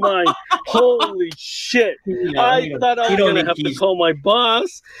 Never mind. Holy shit. I thought I was going to have to call my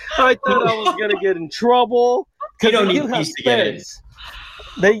boss. I thought I was going to get in trouble. You don't need keys to get in.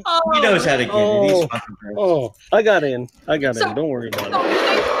 They, He knows how to get in. These fucking girls. Oh, I got in. So- Don't worry about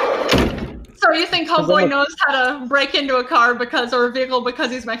it. So you think Homeboy knows how to break into a car or a vehicle because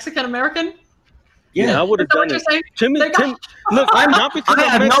he's Mexican American? Yeah, I would have Is that what done you're it. saying? Tim, look, not because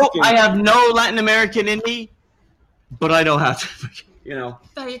I'm Mexican. I have no Latin American in me, but I know how to, you know.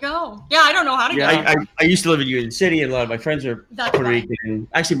 There you go. Yeah, I don't know how to Yeah, get it. I used to live in Union City, and a lot of my friends are That's Puerto right. Rican.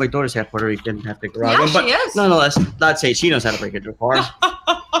 Actually, my daughter's half Puerto Rican, half Nicaraguan. Yeah, but she is. nonetheless, not saying she knows how to break into a car.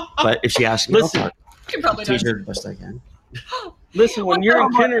 But if she asks me, Listen. She probably teach does. her the best I can. Listen, when you're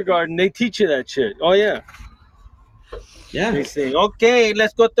in kindergarten, they teach you that shit. Oh, yeah. Yeah. They say, okay,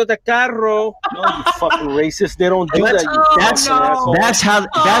 let's go to the carro. No, you fucking racist. They don't do that. You That's no. that's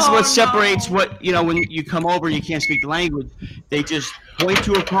Oh, what separates no. what, you know, when you come over and you can't speak the language, they just point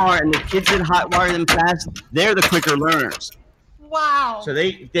to a car and the kids that hotwire them fast, they're the quicker learners. Wow. So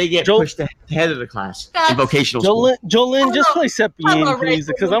they get Joel- pushed ahead of the class in That's- vocational school. Jolene, just play Hello, Cepillín, please, racism.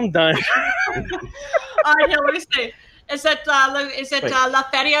 because I'm dying. All right, here, let me see. Is it Wait. La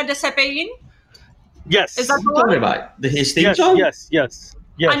Feria de Cepillín? Yes. Is that What are you talking about? His theme yes, song? yes.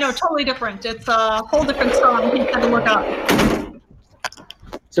 I know, totally different. It's a whole different song. You have to look up.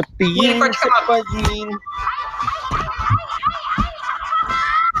 Cepillín, Wait for it to come up. Cepillín.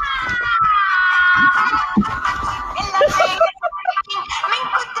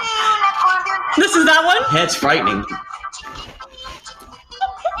 This is that one? That's frightening.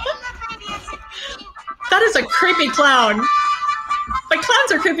 That is a creepy clown. But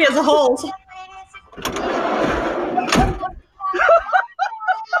clowns are creepy as a whole.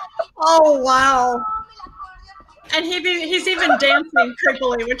 Oh, wow. And he's even dancing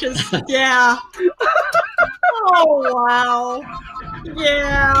creepily, which is, yeah. Oh, wow.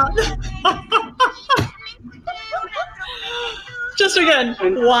 Yeah. Just again,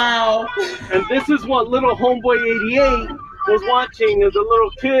 wow. And this is what little homeboy 88 was watching as a little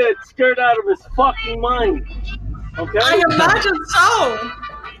kid, scared out of his fucking mind. Okay? I imagine so.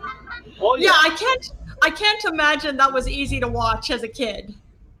 Oh, Yeah, I can't imagine that was easy to watch as a kid.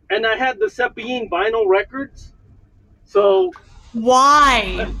 And I had the Cepillín vinyl records. So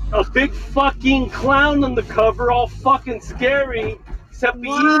Why? a big fucking clown on the cover, all fucking scary.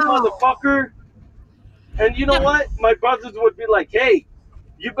 Cepillín, Wow. motherfucker. And you know what? My brothers would be like, hey,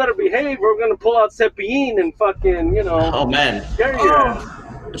 you better behave. We're going to pull out Cepillín and fucking, you know, Oh, man. scare your ass.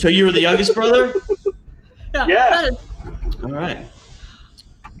 So you were the youngest brother? Yeah. Yeah. That is, All right.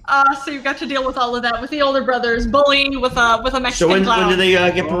 so you've got to deal with all of that with the older brothers, bullying with a So Mexican when clown. did they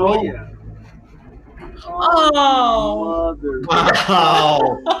get parole? Oh, yeah. Oh. Mother. Wow.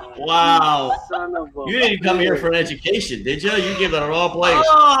 Wow. Son of a You didn't come here for an education, did you? You gave it a raw place.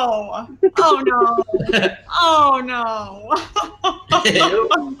 Oh. Oh no. Oh no.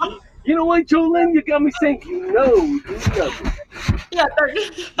 You know what, Jolene? You got me thinking. No, you doesn't. Yeah,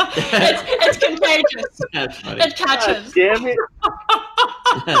 it's contagious. That's funny. It catches. God damn it.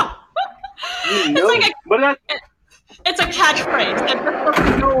 You know. like a- But that, It's a catchphrase that just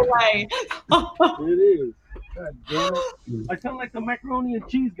doesn't go away. it is. God damn it. I sound like the macaroni and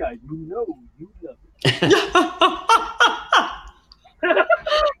cheese guy. You know, you love it.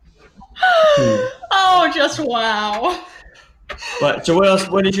 Oh, just wow. But so what else?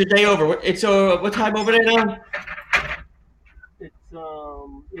 When is your day over? It's what time over there now? It's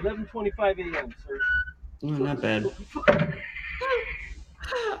 11:25 a.m., sir. Not bad.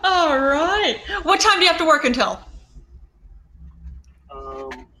 All right. What time do you have to work until?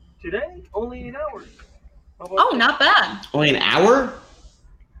 Today, only 8 hours. How about Oh, not bad. Only an hour?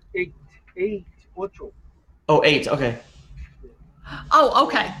 8, 8, 8. Oh, 8. Okay. Oh,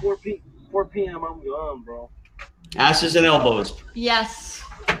 okay. 4 p.m. I'm gone, bro. Asses and elbows. Yes.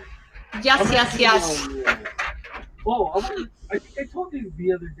 Yes. Oh, I think I told you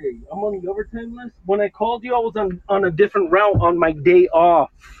the other day. I'm on the overtime list. When I called you, I was on a different route on my day off.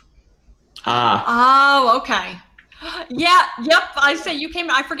 Ah. Oh, okay. Yeah, yep. I say you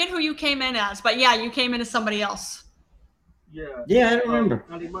came. I forget who you came in as, but yeah, you came in as somebody else. Yeah. Yeah, I don't remember.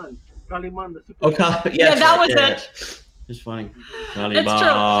 Kaliman, the super. Oh, Yeah, that was it. It's funny. It's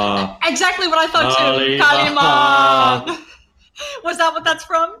Kalima. true. Exactly what I thought too. Kalima. Kalima. Was that what that's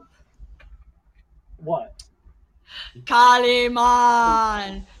from? What?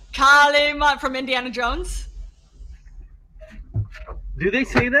 Kaliman from Indiana Jones. Do they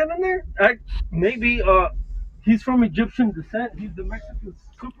say that in there? Maybe. He's from Egyptian descent. He's the Mexican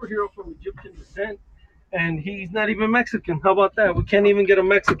superhero from Egyptian descent, and he's not even Mexican. How about that? We can't even get a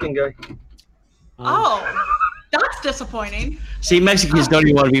Mexican guy. Oh, that's disappointing. See, Mexicans don't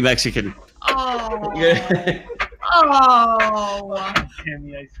even want to be Mexican. Oh. Yeah. Oh.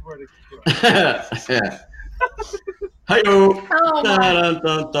 Tammy, I swear to God. Hi-yo. Oh my.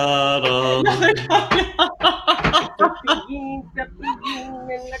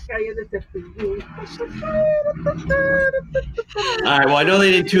 All right. Well, I know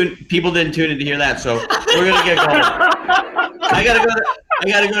people didn't tune in to hear that, so we're gonna get going. I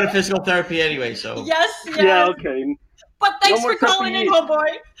gotta go to physical therapy anyway. So Yes. Yeah. Okay. But thanks for calling in,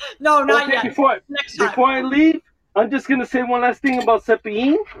 homeboy. No, not Okay, yet. Next time. Before I leave, I'm just gonna say one last thing about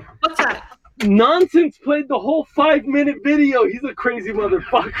Cepillín. What's that? Nonsense played the whole 5-minute video. He's a crazy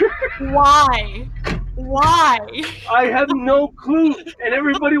motherfucker. Why? I have no clue. And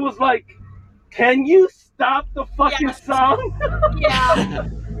everybody was like, "Can you stop the fucking song?" Yeah,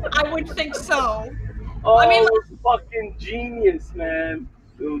 I would think so. Oh, I mean, fucking genius, man.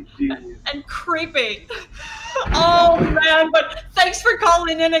 Oh, genius. And creepy. Oh man, but thanks for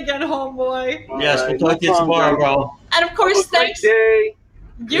calling in again, homeboy. yes, we'll talk to you tomorrow, bro. And of course, thanks. Day.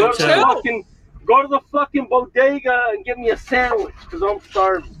 You too. Go to the fucking bodega and get me a sandwich because I'm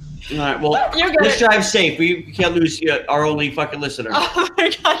starving. All right, well, let's drive safe. We can't lose our only fucking listener. Oh my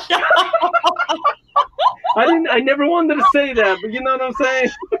god. I never wanted to say that, but you know what I'm saying?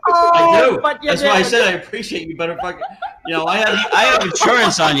 Oh, I do. But That's why I said I appreciate you. Better fucking, I have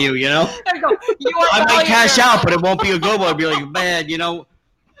insurance on you. You know. There you go. I might cash out, but it won't be a good one. I'll be like, man,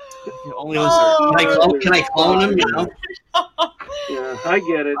 only listener. Can I clone him? You know. Yeah, I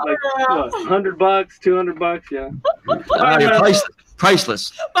get it. Like what, $100, $200, yeah.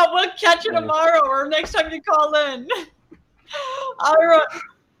 Priceless. But we'll catch you tomorrow or next time you call in. All right.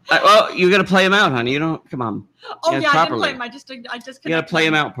 Well, you're gonna play him out, honey. You don't. Come on. Oh yeah, I didn't play him. I just You gotta play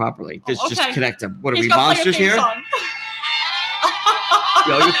him out properly. Just connect them. What are He's we, gonna monsters play a theme here? song.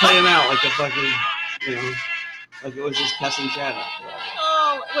 Yo, you play him out like a fucking, like it was just cussing Chad.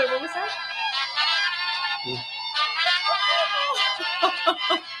 Oh wait, what was that?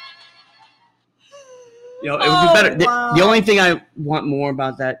 It would be better. The only thing I want more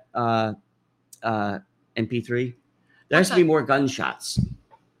about that MP3, there has to be more gunshots.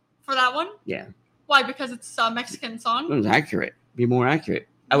 For that one? Yeah. Why? Because it's a Mexican song? It was accurate. Be more accurate.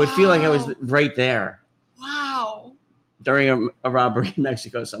 I would feel like I was right there. Wow. During a robbery in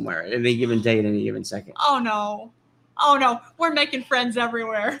Mexico somewhere, at any given day, at any given second. Oh no. We're making friends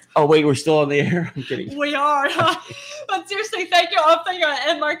everywhere. Oh wait, we're still on the air? I'm kidding. We are. But seriously, thank you. I'm thinking of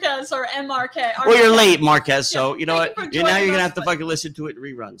Ed Marquez or MRK. Well, you're late, Marquez, so you know what? You're gonna have to fucking listen to it in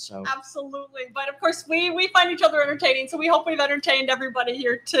reruns. So absolutely. But of course we find each other entertaining, so we hope we've entertained everybody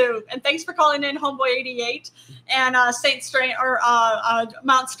here too. And thanks for calling in, Homeboy88 and Saint Strange or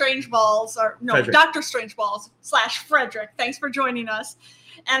Mount Strangeballs or no Frederick. Dr. Strangeballs / Frederick. Thanks for joining us.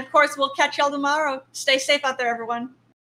 And of course we'll catch y'all tomorrow. Stay safe out there, everyone.